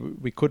practically,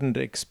 we couldn't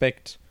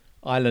expect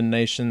island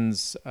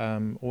nations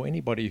or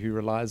anybody who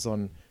relies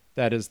on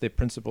that as their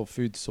principal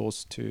food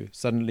source to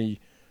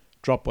suddenly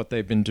drop what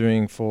they've been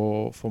doing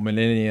for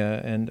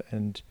millennia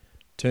and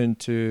turn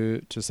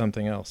to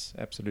something else.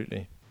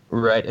 Absolutely.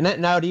 Right.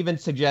 And now it even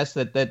suggests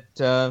that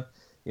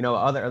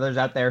others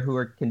out there who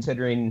are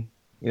considering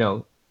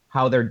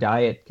how their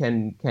diet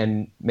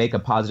can make a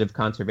positive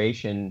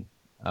conservation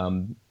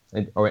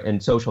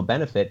and social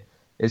benefit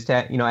is to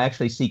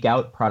actually seek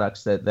out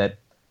products that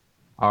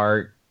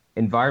are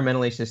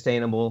environmentally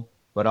sustainable,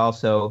 but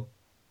also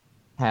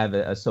have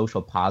a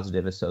social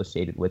positive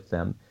associated with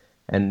them.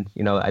 And,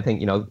 I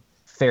think,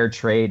 fair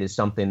trade is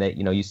something that,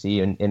 you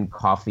see in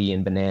coffee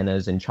and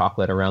bananas and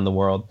chocolate around the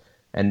world.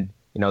 And,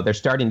 they're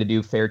starting to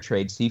do fair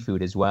trade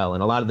seafood as well.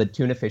 And a lot of the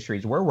tuna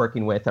fisheries we're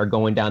working with are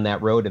going down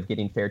that road of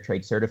getting fair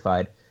trade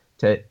certified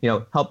to,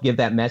 help give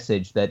that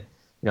message that,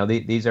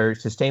 these are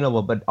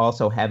sustainable, but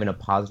also having a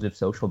positive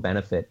social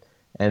benefit.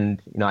 And,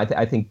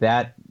 I think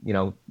that,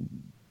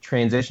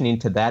 transitioning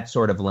to that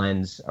sort of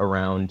lens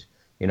around,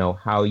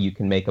 how you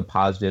can make a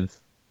positive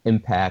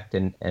impact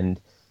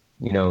and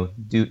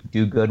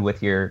do good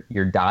with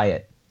your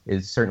diet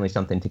is certainly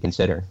something to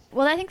consider.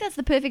 Well, I think that's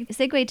the perfect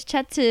segue to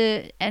chat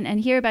to and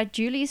hear about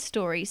Julie's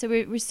story. So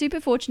we're super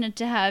fortunate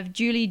to have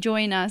Julie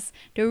join us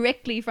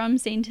directly from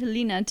St.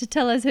 Helena to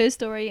tell us her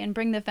story and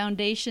bring the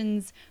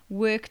foundation's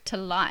work to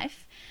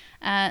life.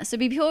 So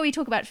before we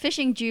talk about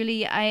fishing,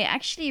 Julie, I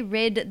actually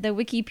read the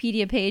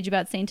Wikipedia page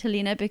about St.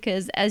 Helena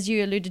because, as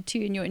you alluded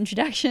to in your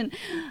introduction,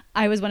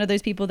 I was one of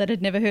those people that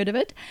had never heard of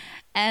it.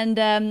 And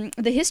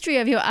the history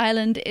of your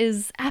island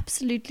is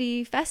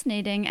absolutely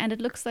fascinating, and it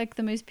looks like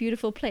the most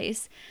beautiful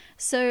place.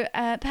 So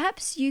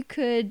perhaps you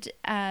could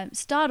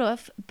start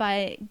off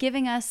by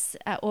giving us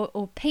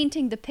or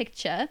painting the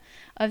picture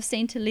of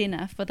St.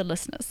 Helena for the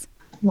listeners.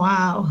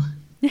 Wow.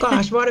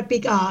 Gosh, what a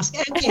big ask.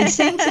 Okay,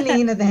 St.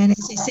 Helena then,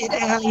 as I said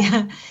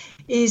earlier,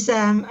 is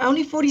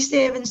only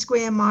 47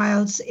 square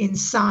miles in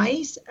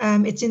size.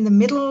 It's in the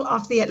middle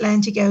of the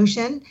Atlantic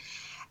Ocean.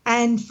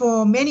 And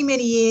for many,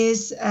 many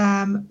years,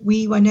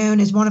 we were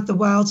known as one of the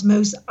world's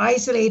most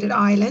isolated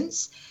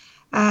islands.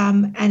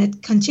 And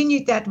it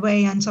continued that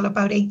way until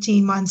about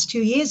 18 months,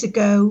 2 years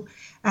ago,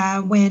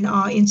 when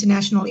our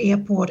international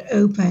airport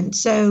opened.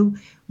 So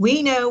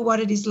we know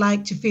what it is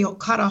like to feel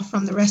cut off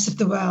from the rest of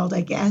the world,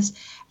 I guess.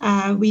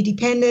 We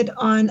depended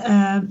on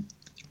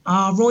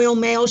our Royal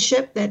Mail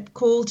ship that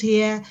called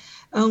here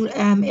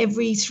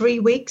every 3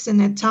 weeks,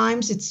 and at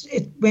times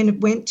when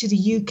it went to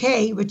the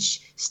UK,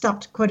 which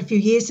stopped quite a few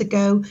years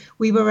ago,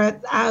 we were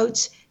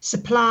without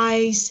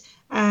supplies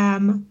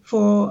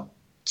for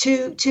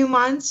 2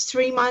 months,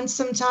 3 months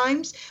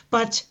sometimes,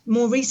 but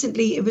more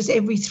recently it was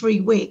every 3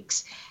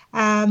 weeks.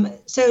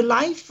 So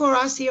life for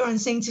us here on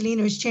St.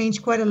 Helena has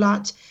changed quite a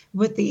lot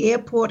with the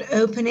airport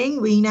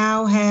opening. We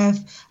now have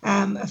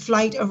a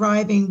flight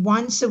arriving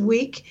once a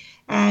week,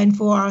 and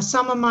for our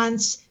summer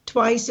months,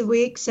 twice a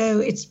week. So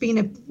it's been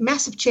a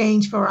massive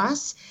change for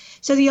us.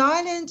 So the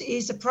island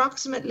is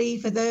approximately,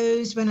 for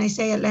those, when I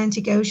say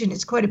Atlantic Ocean,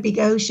 it's quite a big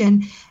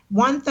ocean,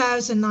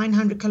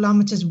 1,900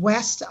 kilometers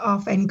west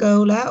of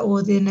Angola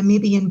or the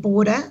Namibian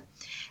border.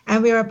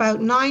 And we're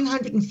about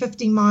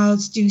 950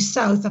 miles due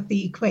south of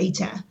the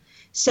equator.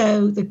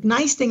 So the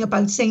nice thing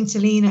about St.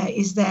 Helena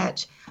is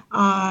that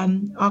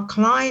our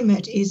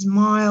climate is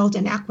mild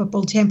and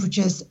equable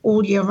temperatures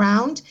all year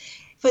round.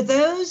 For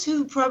those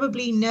who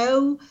probably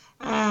know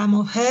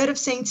or heard of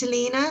St.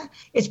 Helena,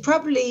 it's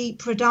probably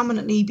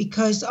predominantly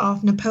because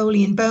of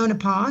Napoleon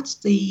Bonaparte,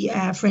 the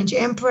French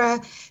emperor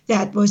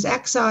that was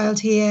exiled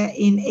here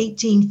in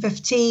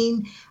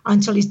 1815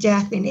 until his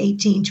death in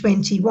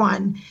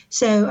 1821.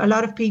 So a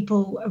lot of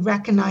people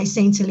recognize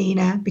St.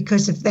 Helena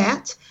because of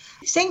that.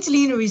 St.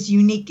 Helena is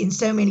unique in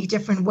so many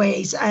different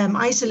ways.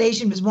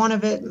 Isolation was one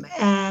of it,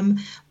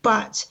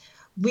 but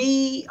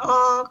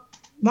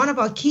one of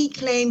our key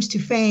claims to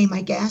fame,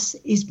 I guess,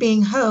 is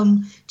being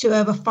home to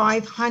over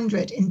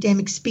 500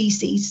 endemic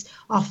species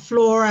of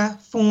flora,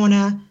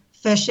 fauna,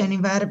 fish, and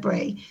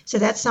invertebrate. So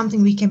that's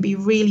something we can be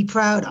really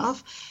proud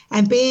of.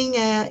 And being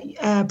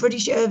a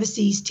British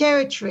overseas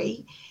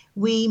territory,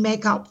 we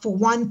make up for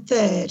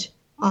 1/3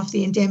 of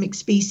the endemic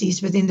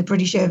species within the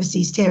British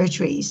overseas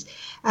territories.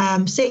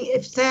 Say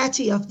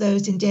 30 of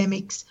those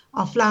endemics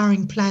are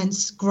flowering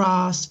plants,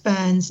 grass,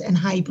 ferns, and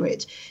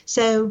hybrid.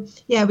 So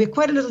yeah, we're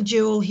quite a little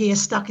jewel here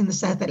stuck in the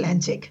South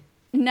Atlantic.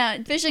 Now,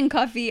 fish and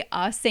coffee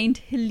are St.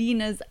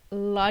 Helena's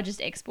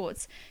largest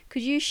exports.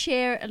 Could you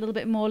share a little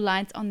bit more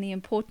light on the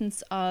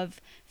importance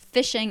of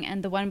fishing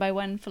and the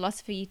one-by-one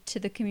philosophy to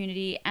the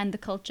community and the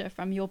culture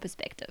from your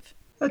perspective?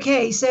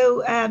 Okay,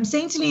 so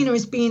St. Helena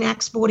has been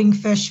exporting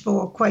fish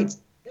for quite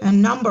a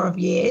number of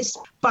years,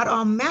 but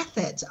our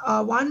method,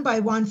 our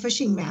one-by-one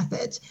fishing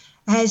method,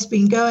 has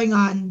been going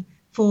on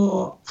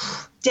for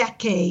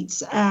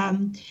decades.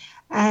 And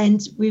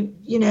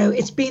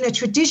it's been a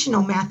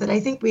traditional method. I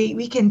think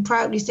we can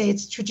proudly say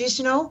it's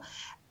traditional.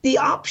 The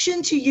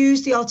option to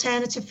use the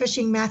alternative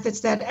fishing methods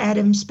that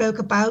Adam spoke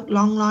about,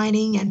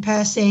 longlining and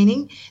purse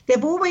seining,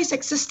 they've always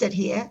existed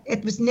here.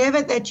 It was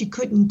never that you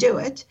couldn't do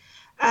it.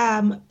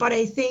 But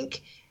I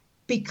think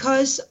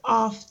because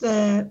of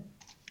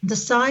the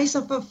size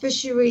of our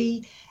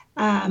fishery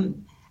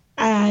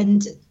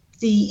and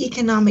the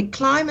economic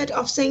climate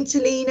of St.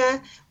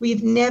 Helena,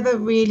 we've never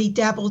really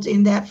dabbled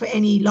in that for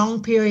any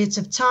long periods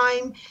of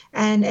time.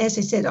 And as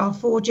I said, our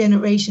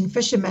 4th-generation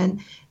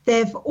fishermen,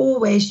 they've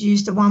always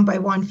used the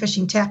one-by-one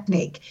fishing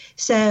technique.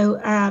 So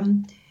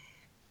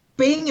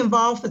being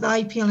involved with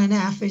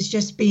IPLNF has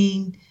just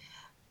been,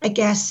 I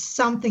guess,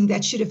 something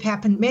that should have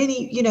happened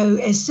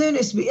as soon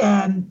as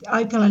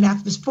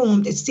IPLNF was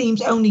formed, it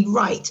seems only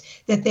right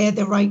that they're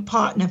the right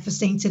partner for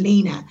St.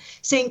 Helena,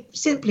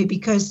 simply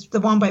because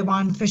the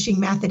one-by-one fishing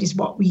method is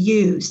what we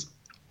use.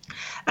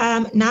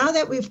 Now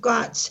that we've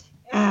got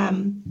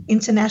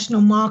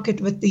international market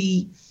with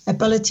the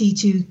ability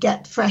to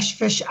get fresh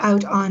fish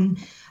out on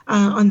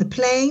the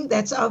plane,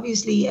 that's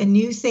obviously a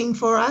new thing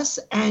for us.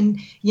 And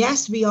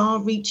yes, we are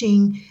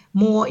reaching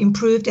more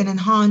improved and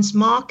enhanced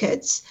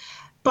markets.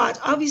 But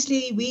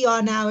obviously, we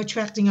are now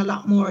attracting a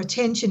lot more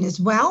attention as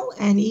well.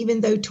 And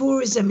even though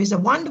tourism is a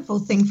wonderful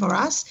thing for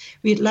us,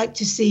 we'd like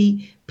to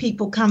see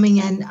people coming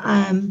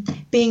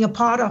and being a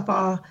part of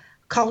our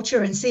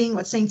culture and seeing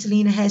what St.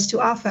 Helena has to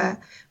offer.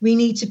 We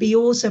need to be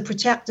also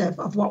protective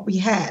of what we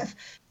have.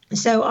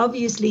 So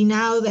obviously,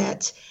 now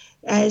that,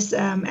 as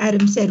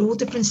Adam said, all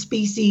different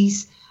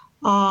species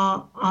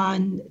are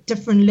on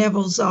different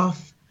levels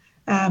of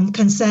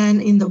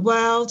concern in the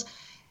world.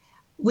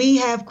 We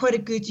have quite a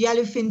good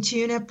yellowfin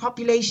tuna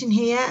population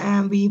here,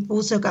 and we've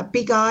also got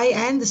big eye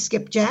and the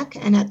skipjack,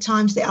 and at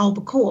times the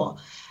albacore.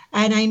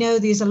 And I know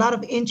there's a lot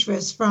of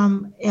interest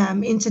from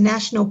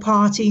international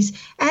parties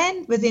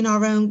and within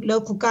our own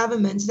local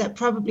governments that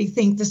probably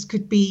think this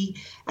could be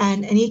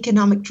an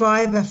economic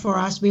driver for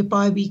us,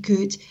 whereby we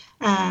could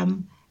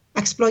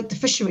exploit the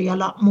fishery a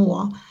lot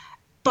more.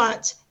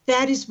 But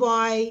that is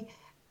why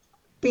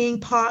being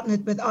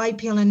partnered with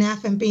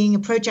IPLNF and being a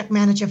project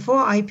manager for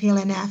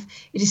IPLNF,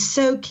 it is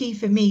so key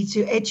for me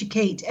to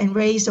educate and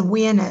raise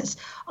awareness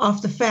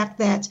of the fact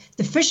that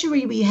the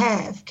fishery we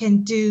have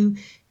can do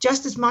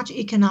just as much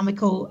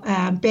economical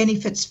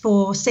benefits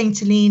for St.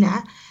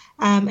 Helena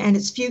and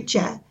its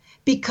future,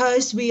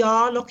 because we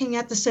are looking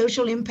at the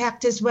social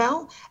impact as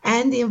well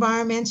and the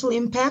environmental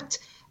impact.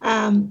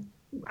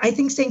 I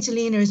think St.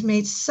 Helena has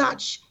made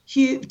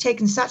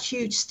taken such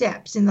huge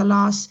steps in the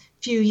last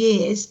few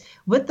years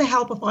with the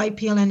help of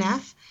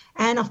IPLNF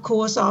and, of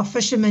course, our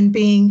fishermen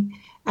being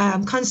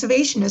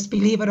conservationists,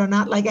 believe it or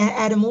not, like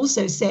Adam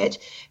also said,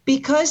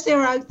 because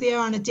they're out there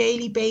on a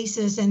daily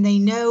basis and they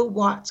know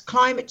what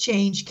climate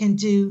change can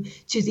do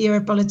to their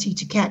ability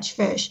to catch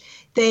fish.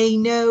 They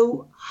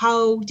know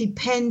how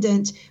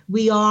dependent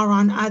we are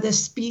on other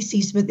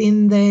species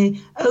within the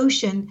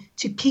ocean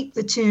to keep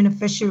the tuna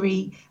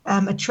fishery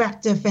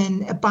attractive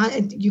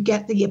and you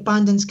get the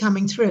abundance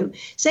coming through.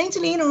 St.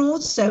 Helena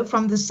also,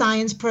 from the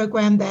science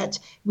program that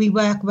we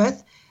work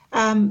with,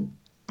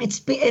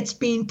 it's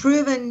been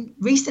proven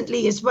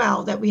recently as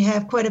well that we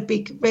have quite a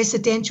big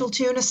residential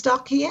tuna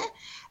stock here.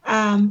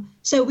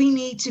 So we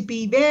need to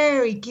be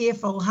very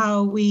careful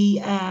how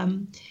we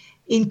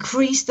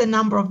increase the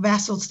number of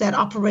vessels that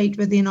operate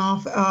within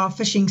our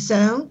fishing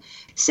zone.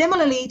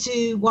 Similarly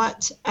to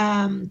what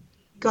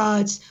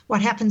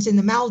happens in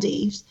the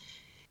Maldives,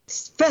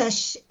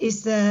 fish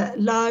is the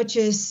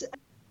largest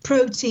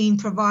protein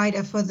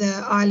provider for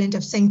the island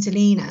of St.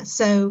 Helena.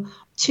 So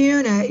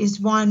tuna is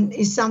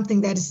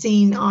something that is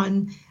seen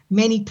on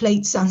many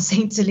plates on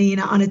St.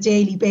 Helena on a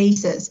daily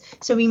basis.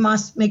 So we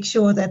must make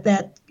sure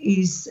that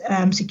is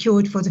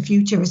secured for the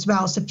future as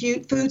well. So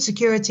food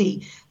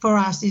security for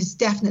us is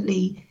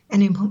definitely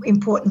an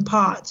important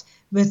part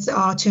with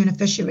our tuna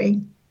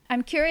fishery.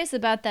 I'm curious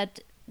about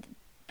that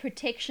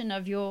protection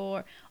of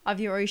your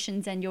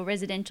oceans and your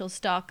residential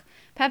stock.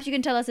 Perhaps you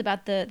can tell us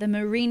about the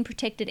marine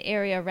protected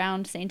area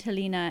around St.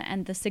 Helena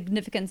and the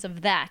significance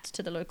of that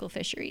to the local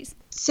fisheries.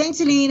 St.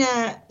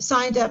 Helena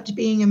signed up to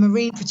being a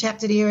marine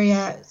protected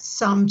area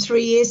some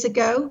 3 years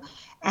ago,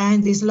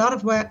 and there's a lot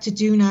of work to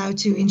do now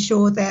to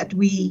ensure that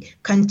we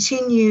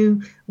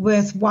continue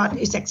with what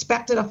is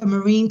expected of a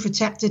marine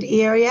protected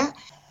area.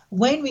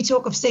 When we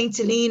talk of St.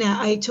 Helena,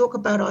 I talk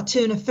about our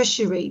tuna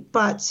fishery,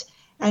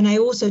 and I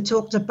also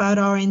talked about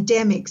our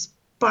endemics,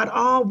 but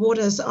our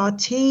waters are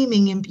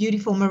teeming in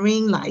beautiful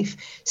marine life.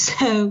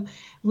 So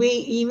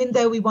even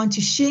though we want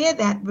to share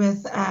that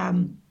with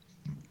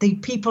the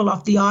people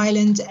of the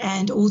island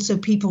and also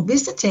people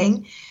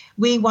visiting,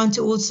 we want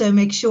to also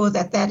make sure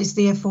that is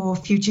there for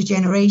future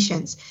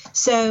generations.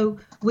 So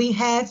we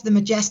have the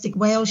majestic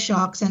whale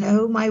sharks, and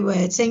oh my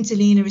word, St.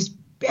 Helena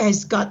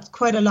has got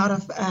quite a lot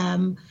of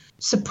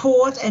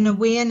support and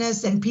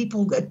awareness and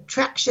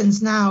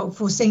attractions now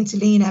for St.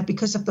 Helena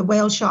because of the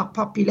whale shark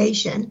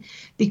population,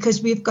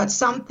 because we've got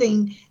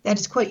something that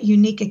is quite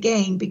unique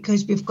again,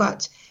 because we've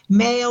got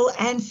male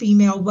and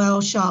female whale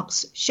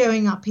sharks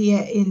showing up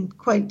here in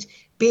quite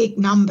big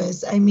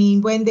numbers. I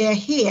mean, when they're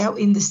here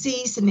in the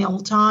seasonal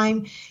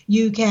time,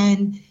 you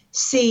can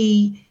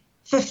see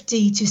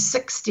 50 to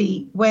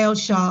 60 whale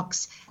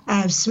sharks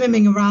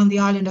swimming around the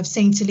island of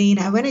St.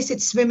 Helena. When I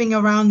said swimming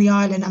around the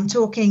island, I'm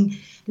talking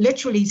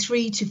literally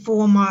 3 to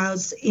 4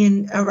 miles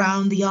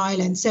around the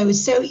island. So it's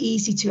so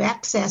easy to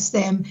access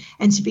them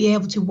and to be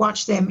able to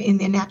watch them in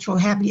their natural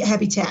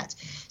habitat.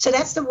 So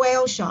that's the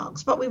whale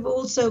sharks. But we've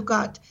also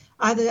got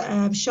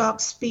other shark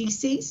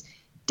species.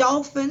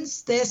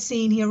 Dolphins, they're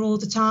seen here all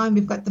the time.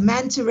 We've got the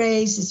manta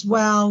rays as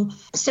well.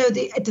 So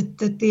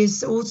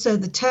there's also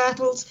the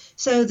turtles.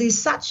 So there's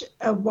such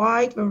a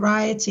wide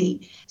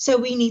variety. So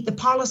we need the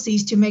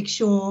policies to make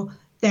sure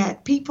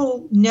that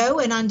people know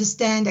and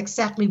understand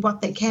exactly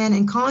what they can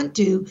and can't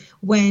do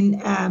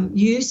when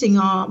using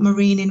our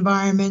marine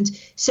environment,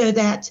 so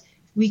that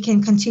we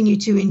can continue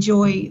to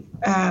enjoy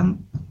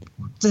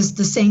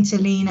the St.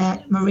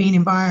 Helena marine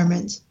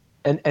environment.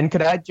 And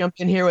could I jump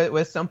in here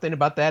with something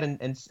about that?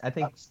 And I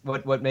think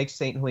what makes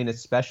St. Helena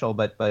special,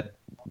 but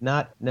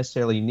not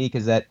necessarily unique,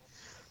 is that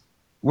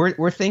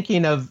we're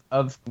thinking of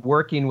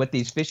working with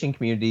these fishing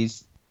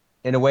communities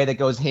in a way that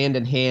goes hand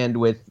in hand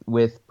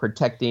with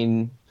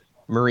protecting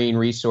marine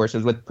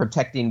resources, with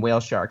protecting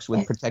whale sharks,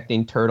 with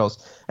protecting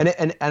turtles.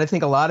 And I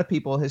think a lot of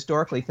people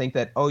historically think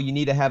that, oh, you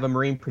need to have a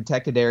marine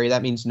protected area.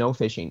 That means no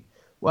fishing.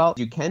 Well,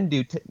 you can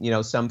do,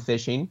 some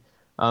fishing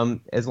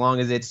as long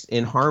as it's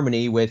in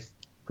harmony with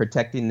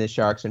protecting the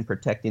sharks and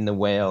protecting the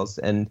whales.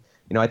 And,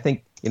 I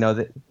think,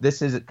 that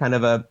this is kind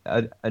of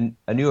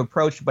a new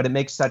approach, but it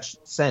makes such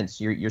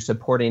sense. You're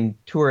supporting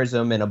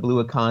tourism and a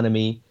blue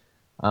economy,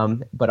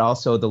 but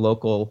also the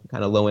local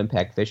kind of low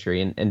impact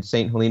fishery. And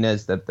St. Helena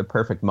is the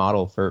perfect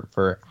model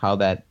for how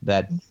that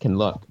can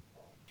look.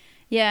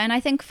 Yeah, and I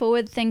think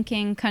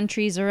forward-thinking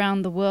countries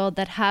around the world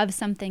that have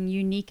something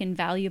unique and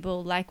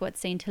valuable like what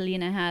St.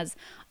 Helena has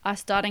are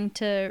starting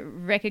to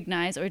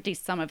recognize, or at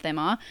least some of them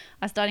are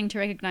starting to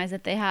recognize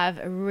that they have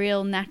a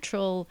real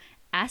natural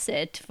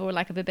asset, for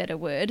lack of a better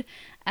word,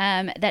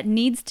 that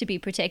needs to be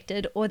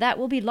protected, or that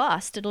will be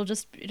lost. It'll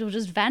just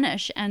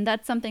vanish, and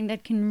that's something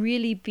that can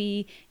really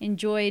be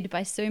enjoyed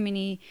by so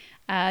many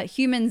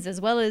humans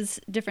as well as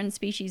different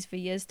species for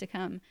years to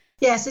come.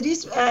 Yes, it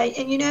is, and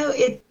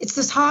it's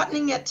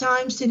disheartening at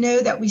times to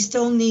know that we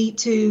still need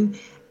to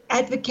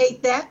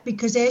advocate that,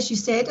 because as you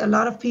said, a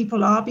lot of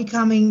people are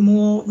becoming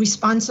more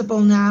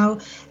responsible now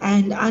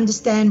and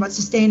understand what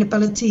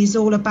sustainability is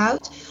all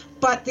about.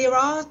 But there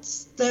are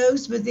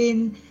those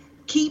within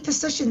key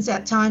positions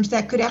at times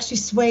that could actually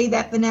sway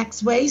that the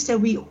next way. So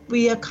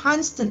we are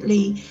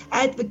constantly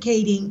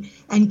advocating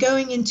and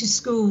going into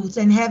schools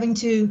and having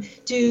to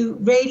do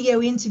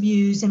radio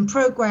interviews and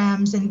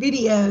programs and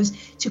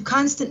videos to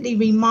constantly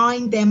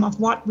remind them of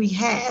what we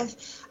have.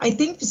 I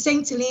think for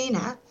St.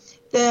 Helena,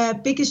 the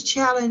biggest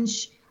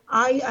challenge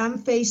I am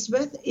faced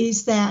with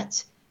is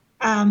that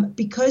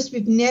because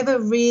we've never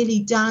really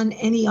done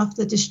any of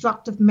the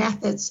destructive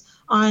methods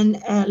on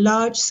a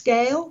large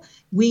scale,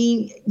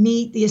 we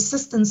need the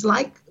assistance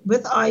like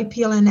with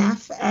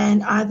IPLNF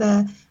and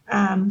other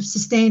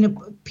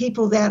sustainable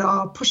people that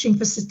are pushing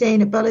for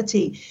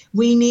sustainability.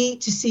 We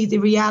need to see the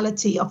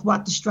reality of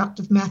what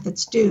destructive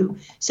methods do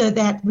so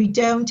that we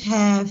don't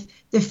have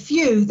the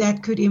few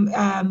that could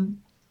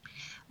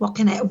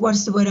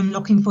what's the word I'm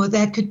looking for,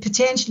 that could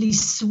potentially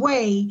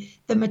sway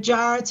the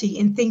majority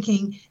in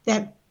thinking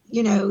that,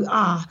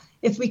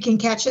 if we can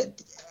catch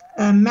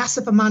a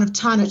massive amount of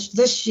tonnage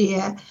this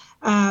year,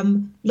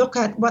 look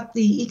at what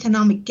the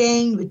economic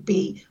gain would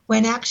be,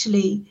 when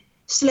actually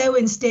slow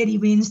and steady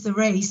wins the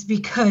race,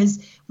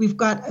 because we've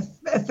got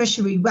a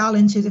fishery well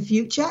into the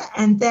future.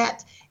 And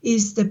that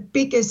is the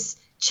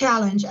biggest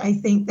challenge, I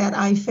think, that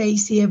I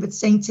face here with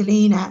St.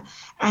 Helena,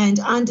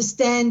 and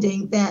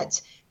understanding that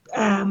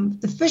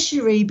the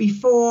fishery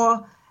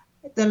before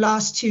the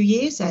last 2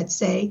 years, I'd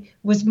say,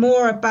 was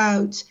more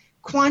about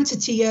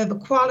quantity over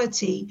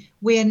quality,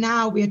 where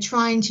now we're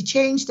trying to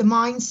change the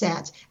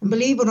mindset. And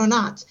believe it or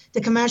not,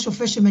 the commercial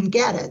fishermen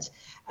get it.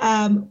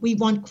 We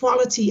want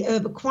quality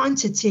over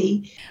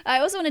quantity. I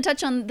also want to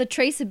touch on the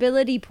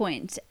traceability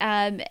point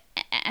and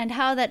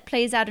how that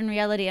plays out in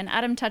reality. And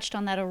Adam touched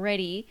on that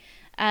already.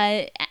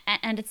 And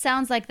it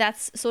sounds like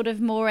that's sort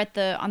of more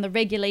on the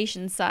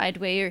regulation side,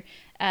 where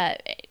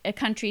a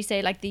country,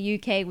 say like the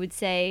UK, would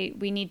say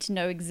we need to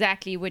know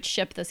exactly which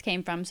ship this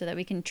came from so that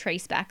we can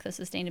trace back the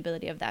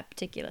sustainability of that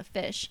particular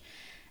fish.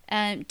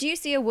 Do you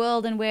see a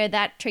world in where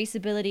that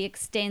traceability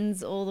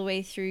extends all the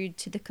way through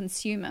to the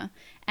consumer?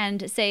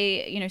 And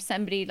say,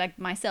 somebody like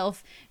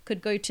myself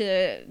could go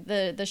to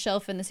the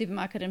shelf in the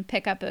supermarket and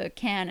pick up a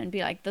can and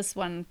be like,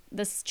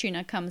 this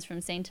tuna comes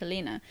from St.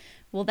 Helena.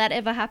 Will that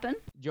ever happen?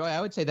 Joy,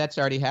 I would say that's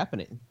already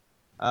happening.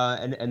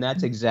 And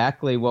that's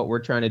exactly what we're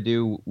trying to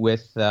do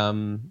with,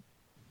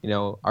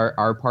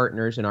 our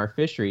partners and our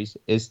fisheries,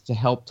 is to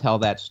help tell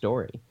that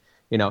story.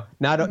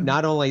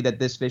 Not only that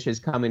this fish is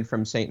coming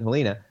from St.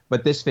 Helena,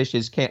 but this fish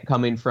is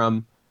coming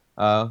from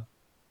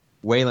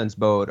Wayland's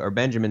boat or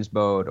Benjamin's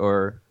boat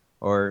or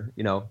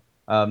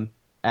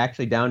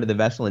actually down to the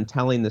vessel, and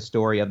telling the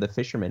story of the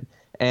fisherman.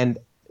 And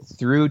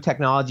through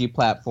technology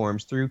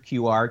platforms, through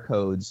QR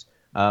codes,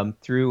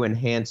 through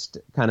enhanced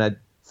kind of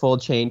full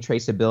chain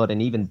traceability,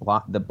 and even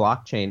the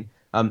blockchain,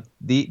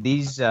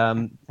 these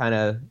kind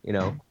of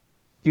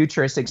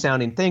futuristic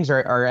sounding things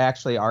are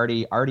actually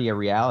already a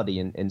reality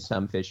in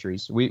some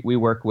fisheries. We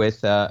work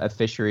with a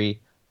fishery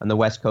on the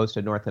west coast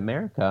of North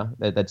America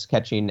that's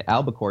catching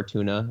albacore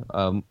tuna,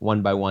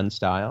 1x1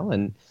 style,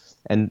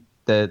 and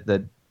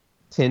the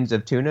tins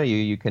of tuna,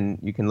 you can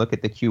look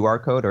at the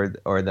QR code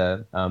or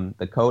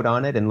the code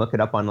on it and look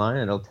it up online,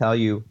 and it'll tell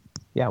you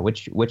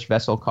which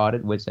vessel caught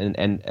it was,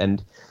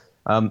 and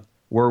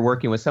we're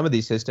working with some of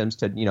these systems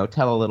to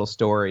tell a little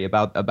story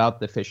about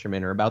the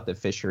fisherman or about the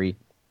fishery.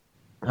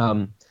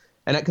 And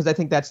because I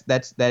think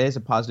that is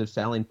a positive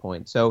selling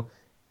point. So,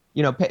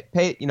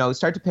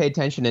 start to pay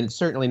attention, and it's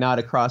certainly not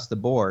across the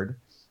board,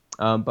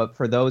 but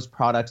for those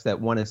products that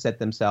want to set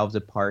themselves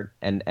apart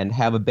and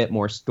have a bit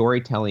more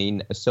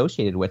storytelling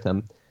associated with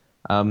them,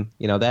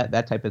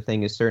 that type of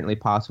thing is certainly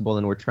possible,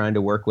 and we're trying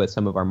to work with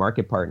some of our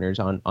market partners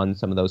on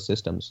some of those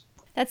systems.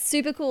 That's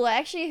super cool. I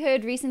actually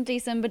heard recently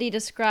somebody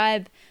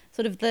describe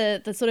sort of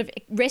the sort of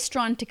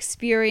restaurant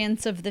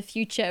experience of the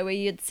future, where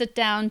you'd sit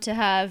down to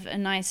have a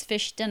nice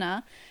fish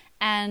dinner,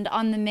 and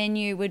on the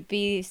menu would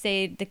be,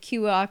 say, the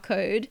QR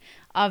code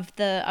of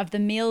the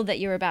meal that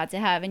you're about to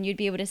have, and you'd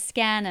be able to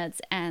scan it,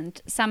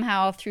 and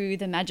somehow through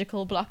the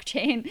magical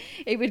blockchain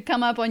it would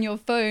come up on your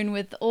phone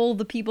with all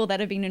the people that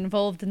have been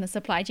involved in the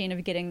supply chain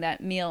of getting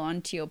that meal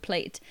onto your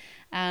plate,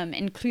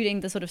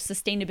 including the sort of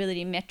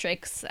sustainability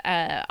metrics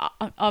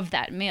of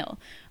that meal.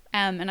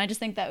 And I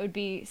just think that would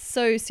be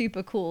so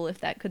super cool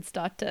if that could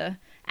start to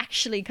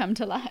actually come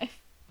to life.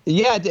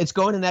 Yeah, it's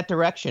going in that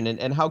direction.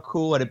 And how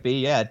cool would it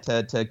be,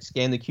 to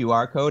scan the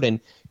QR code and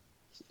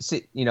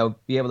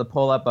be able to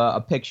pull up a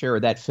picture or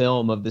that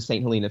film of the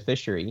St. Helena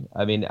fishery.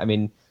 I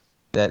mean,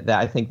 that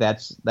I think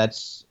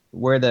that's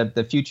where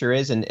the future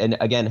is, and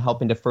again,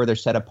 helping to further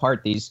set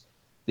apart these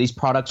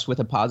products with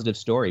a positive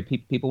story.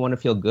 People want to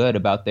feel good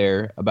about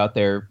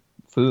their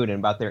food and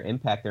about their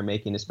impact they're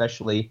making,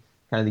 especially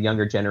kind of the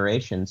younger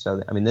generation.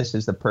 So, I mean, this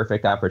is the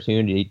perfect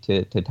opportunity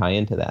to tie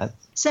into that.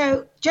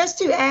 So just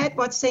to add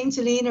what St.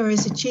 Helena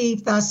has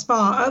achieved thus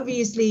far,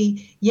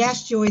 obviously,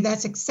 yes, Joy,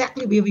 that's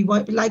exactly where we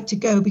would like to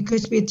go,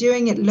 because we're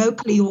doing it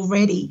locally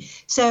already.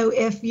 So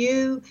if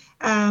you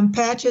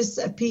purchase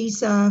a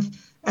piece of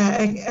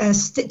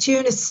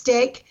tuna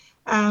steak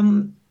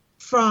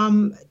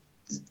from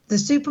the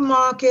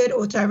supermarket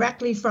or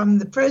directly from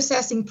the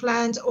processing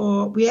plant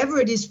or wherever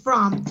it is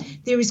from,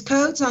 there is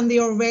codes on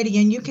there already,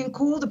 and you can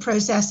call the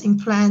processing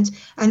plant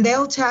and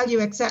they'll tell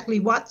you exactly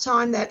what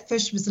time that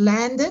fish was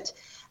landed.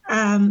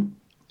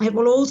 It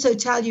will also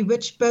tell you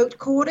which boat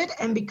caught it,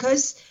 and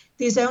because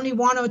there's only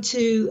one or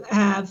two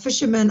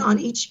fishermen on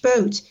each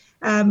boat,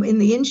 in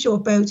the inshore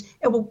boat,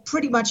 it will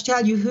pretty much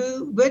tell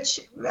you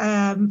which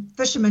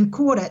fisherman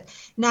caught it.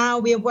 Now,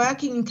 we are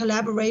working in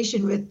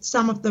collaboration with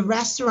some of the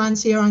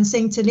restaurants here on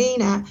St.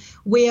 Helena,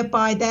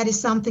 whereby that is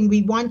something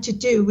we want to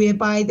do,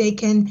 whereby they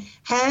can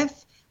have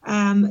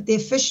their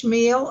fish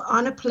meal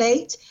on a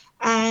plate,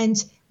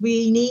 and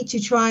we need to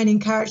try and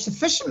encourage the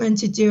fishermen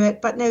to do it.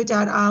 But no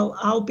doubt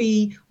I'll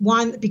be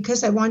one,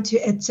 because I want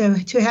it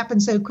to happen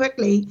so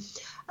quickly,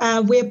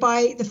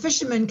 whereby the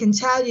fishermen can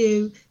tell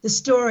you the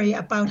story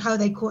about how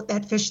they caught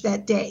that fish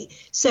that day.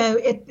 So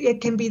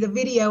it can be the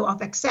video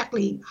of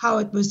exactly how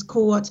it was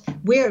caught,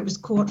 where it was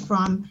caught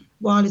from,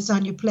 while it's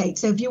on your plate.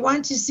 So if you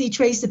want to see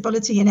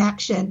traceability in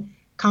action,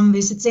 come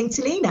visit St.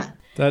 Helena.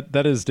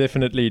 That is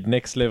definitely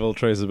next level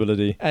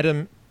traceability.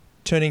 Adam,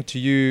 turning to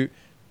you,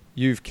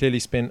 you've clearly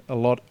spent a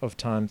lot of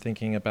time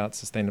thinking about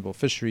sustainable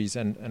fisheries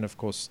and of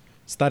course,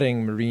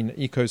 studying marine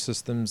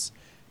ecosystems.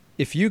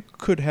 If you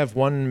could have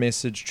one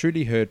message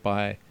truly heard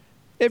by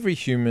every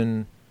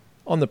human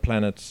on the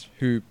planet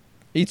who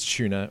eats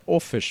tuna, or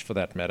fish for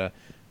that matter,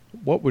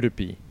 what would it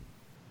be?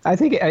 I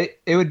think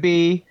it would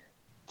be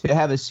to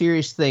have a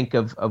serious think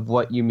of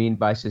what you mean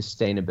by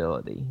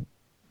sustainability.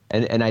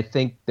 And I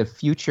think the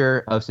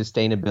future of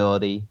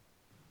sustainability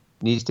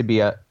needs to be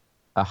a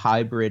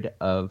hybrid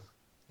of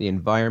the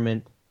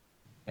environment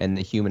and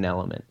the human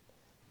element.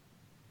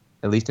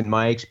 At least in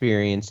my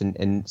experience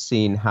and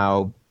seeing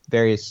how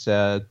various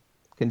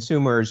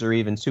consumers or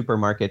even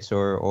supermarkets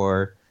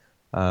or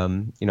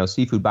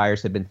seafood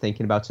buyers have been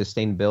thinking about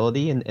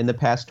sustainability in the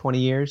past 20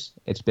 years,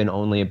 it's been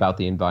only about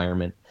the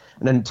environment.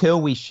 And until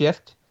we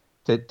shift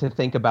to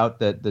think about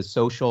the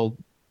social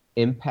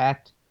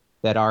impact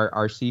that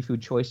our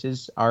seafood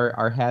choices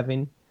are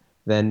having,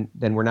 then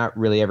we're not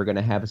really ever going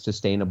to have a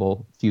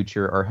sustainable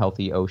future or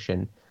healthy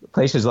ocean.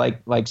 Places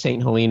like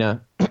St.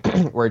 Helena,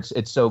 where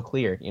it's so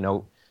clear,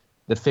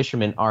 the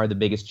fishermen are the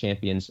biggest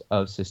champions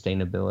of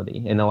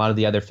sustainability. And a lot of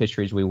the other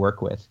fisheries we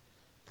work with,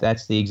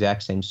 that's the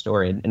exact same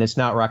story. And it's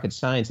not rocket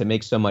science. It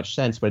makes so much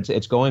sense, but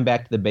it's going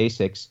back to the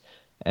basics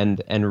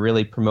and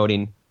really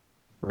promoting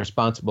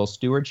responsible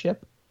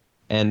stewardship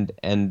and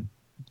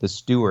the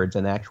stewards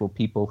and the actual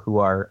people who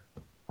are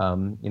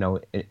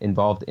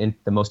involved in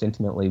the most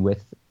intimately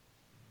with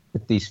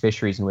these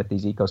fisheries and with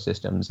these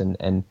ecosystems,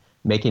 and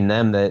making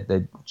them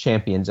the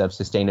champions of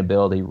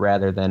sustainability,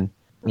 rather than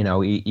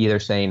either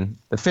saying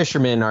the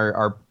fishermen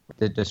are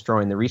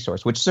destroying the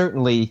resource, which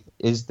certainly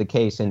is the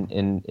case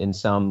in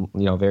some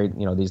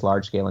these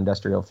large scale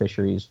industrial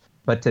fisheries,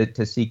 but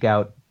to seek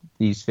out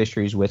these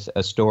fisheries with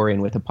a story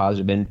and with a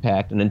positive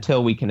impact. And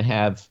until we can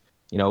have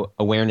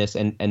awareness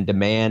and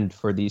demand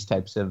for these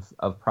types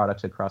of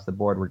products across the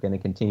board, we're going to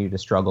continue to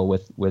struggle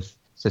with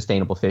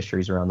sustainable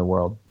fisheries around the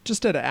world.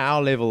 Just at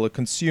our level, a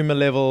consumer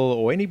level,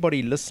 or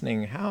anybody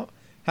listening, how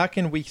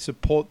can we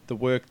support the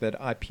work that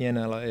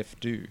IPNLIF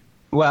do?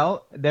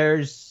 Well,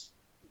 there's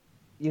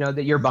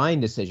your buying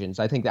decisions.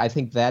 I think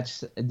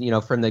that's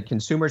from the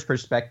consumer's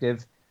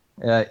perspective.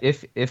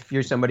 If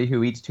you're somebody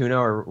who eats tuna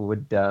or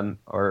would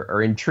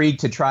or intrigued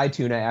to try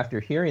tuna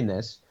after hearing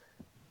this,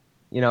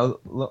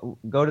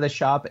 go to the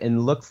shop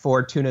and look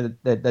for tuna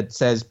that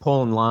says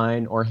pull and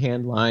line or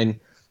hand line.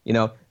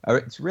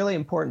 It's really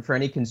important for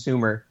any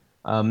consumer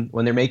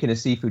when they're making a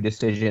seafood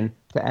decision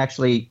to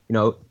actually,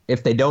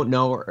 if they don't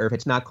know or if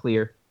it's not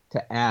clear,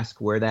 to ask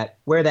where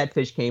that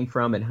fish came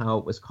from and how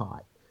it was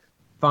caught.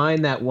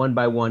 Find that one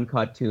by one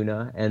caught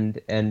tuna,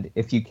 and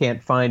if you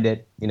can't find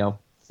it,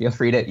 feel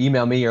free to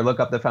email me or look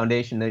up the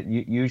foundation. That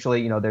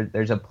usually,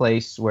 there's a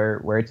place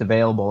where it's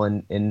available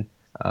in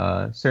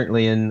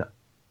certainly in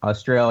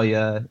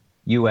Australia,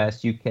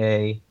 U.S.,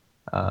 U.K.,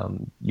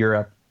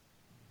 Europe.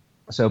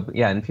 So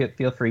yeah, and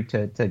feel free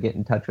to get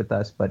in touch with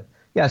us. But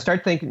yeah,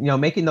 start thinking,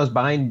 making those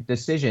buying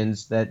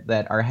decisions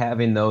that are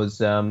having those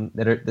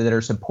that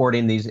are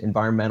supporting these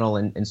environmental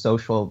and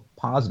social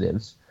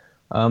positives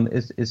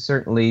is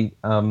certainly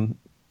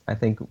I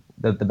think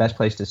the best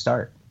place to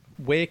start.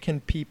 Where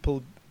can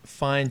people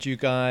find you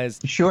guys?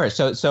 Sure.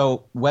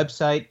 So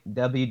website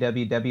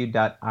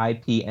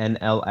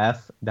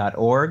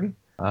www.ipnlf.org.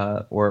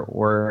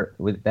 Or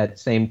with that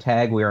same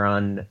tag, we're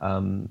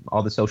on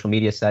all the social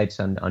media sites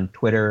on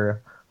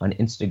Twitter, on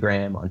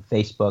Instagram, on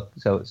Facebook.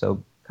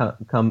 So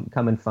come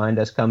and find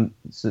us. Come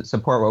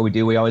support what we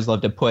do. We always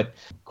love to put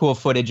cool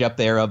footage up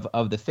there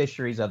of the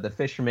fisheries, of the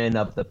fishermen,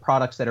 of the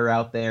products that are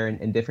out there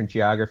in different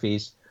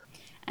geographies.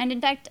 And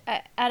in fact,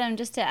 Adam,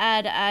 just to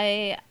add,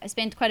 I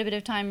spent quite a bit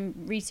of time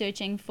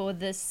researching for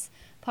this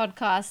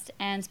podcast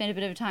and spent a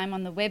bit of time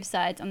on the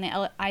website, on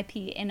the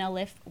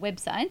IPNLF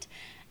website.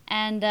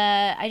 And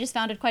I just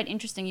found it quite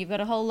interesting. You've got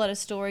a whole lot of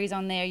stories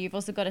on there. You've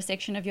also got a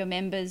section of your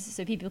members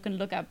so people can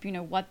look up,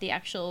 what the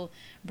actual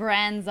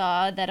brands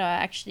are that are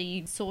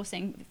actually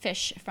sourcing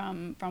fish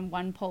from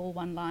one pole,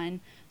 one line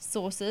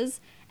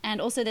sources. And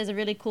also there's a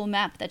really cool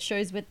map that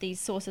shows what these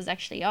sources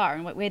actually are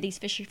and where these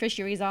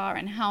fisheries are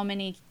and how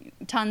many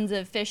tons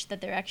of fish that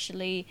they're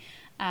actually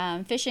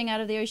fishing out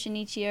of the ocean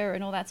each year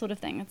and all that sort of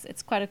thing.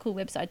 It's quite a cool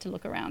website to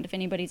look around if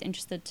anybody's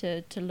interested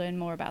to learn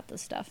more about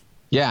this stuff.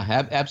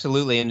 Yeah,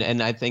 absolutely,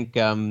 and I think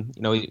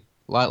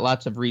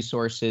lots of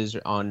resources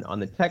on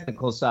the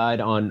technical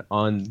side,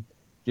 on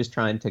just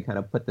trying to kind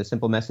of put the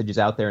simple messages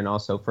out there, and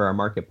also for our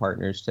market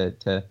partners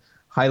to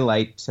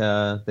highlight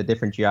the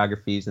different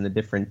geographies and the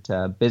different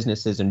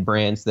businesses and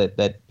brands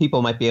that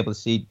people might be able to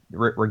see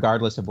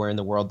regardless of where in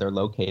the world they're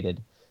located.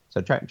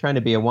 So trying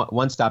to be a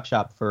one-stop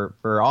shop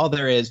for all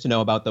there is to know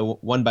about the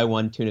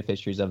one-by-one tuna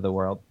fisheries of the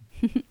world.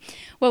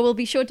 Well, we'll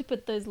be sure to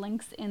put those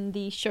links in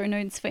the show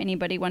notes for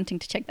anybody wanting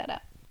to check that out.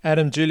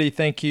 Adam, Julie,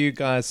 thank you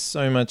guys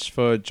so much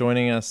for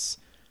joining us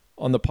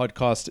on the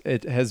podcast.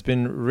 It has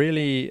been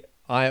really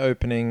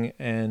eye-opening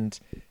and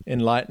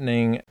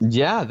enlightening.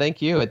 Yeah,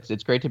 thank you.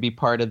 It's great to be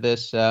part of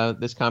this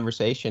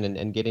conversation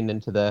and getting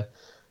into the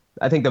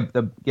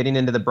getting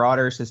into the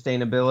broader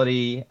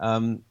sustainability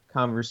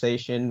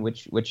conversation,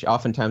 which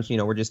oftentimes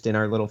we're just in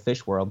our little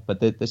fish world, but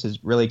this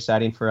is really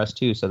exciting for us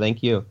too. So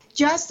thank you.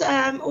 Just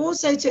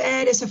also to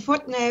add as a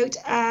footnote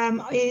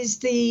is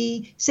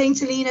the St.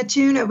 Helena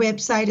tuna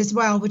website as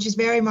well, which is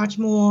very much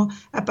more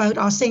about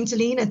our St.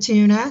 Helena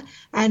tuna,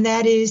 and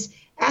that is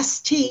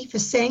ST for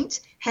St.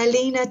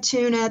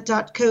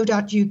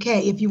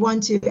 helenatuna.co.uk. If you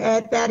want to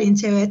add that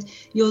into it,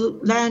 you'll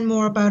learn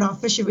more about our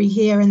fishery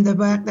here and the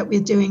work that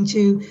we're doing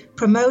to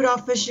promote our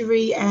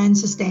fishery and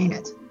sustain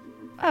it.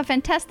 Oh,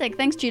 fantastic.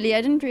 Thanks, Julie.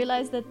 I didn't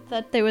realize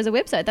that there was a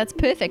website. That's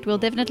perfect. We'll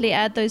definitely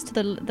add those to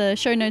the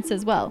show notes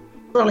as well.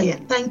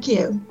 Brilliant. Thank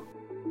you.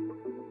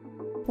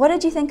 What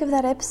did you think of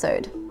that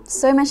episode?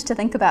 So much to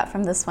think about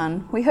from this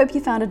one. We hope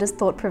you found it as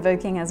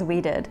thought-provoking as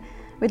we did.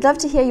 We'd love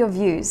to hear your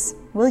views.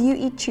 Will you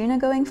eat tuna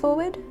going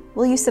forward?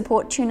 Will you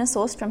support tuna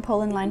sourced from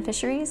pole and line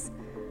fisheries?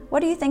 What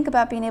do you think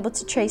about being able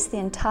to trace the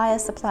entire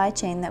supply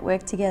chain that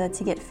worked together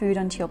to get food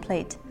onto your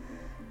plate?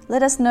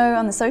 Let us know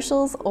on the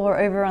socials or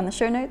over on the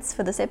show notes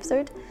for this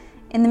episode.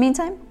 In the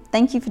meantime,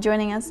 thank you for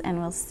joining us, and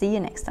we'll see you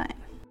next time.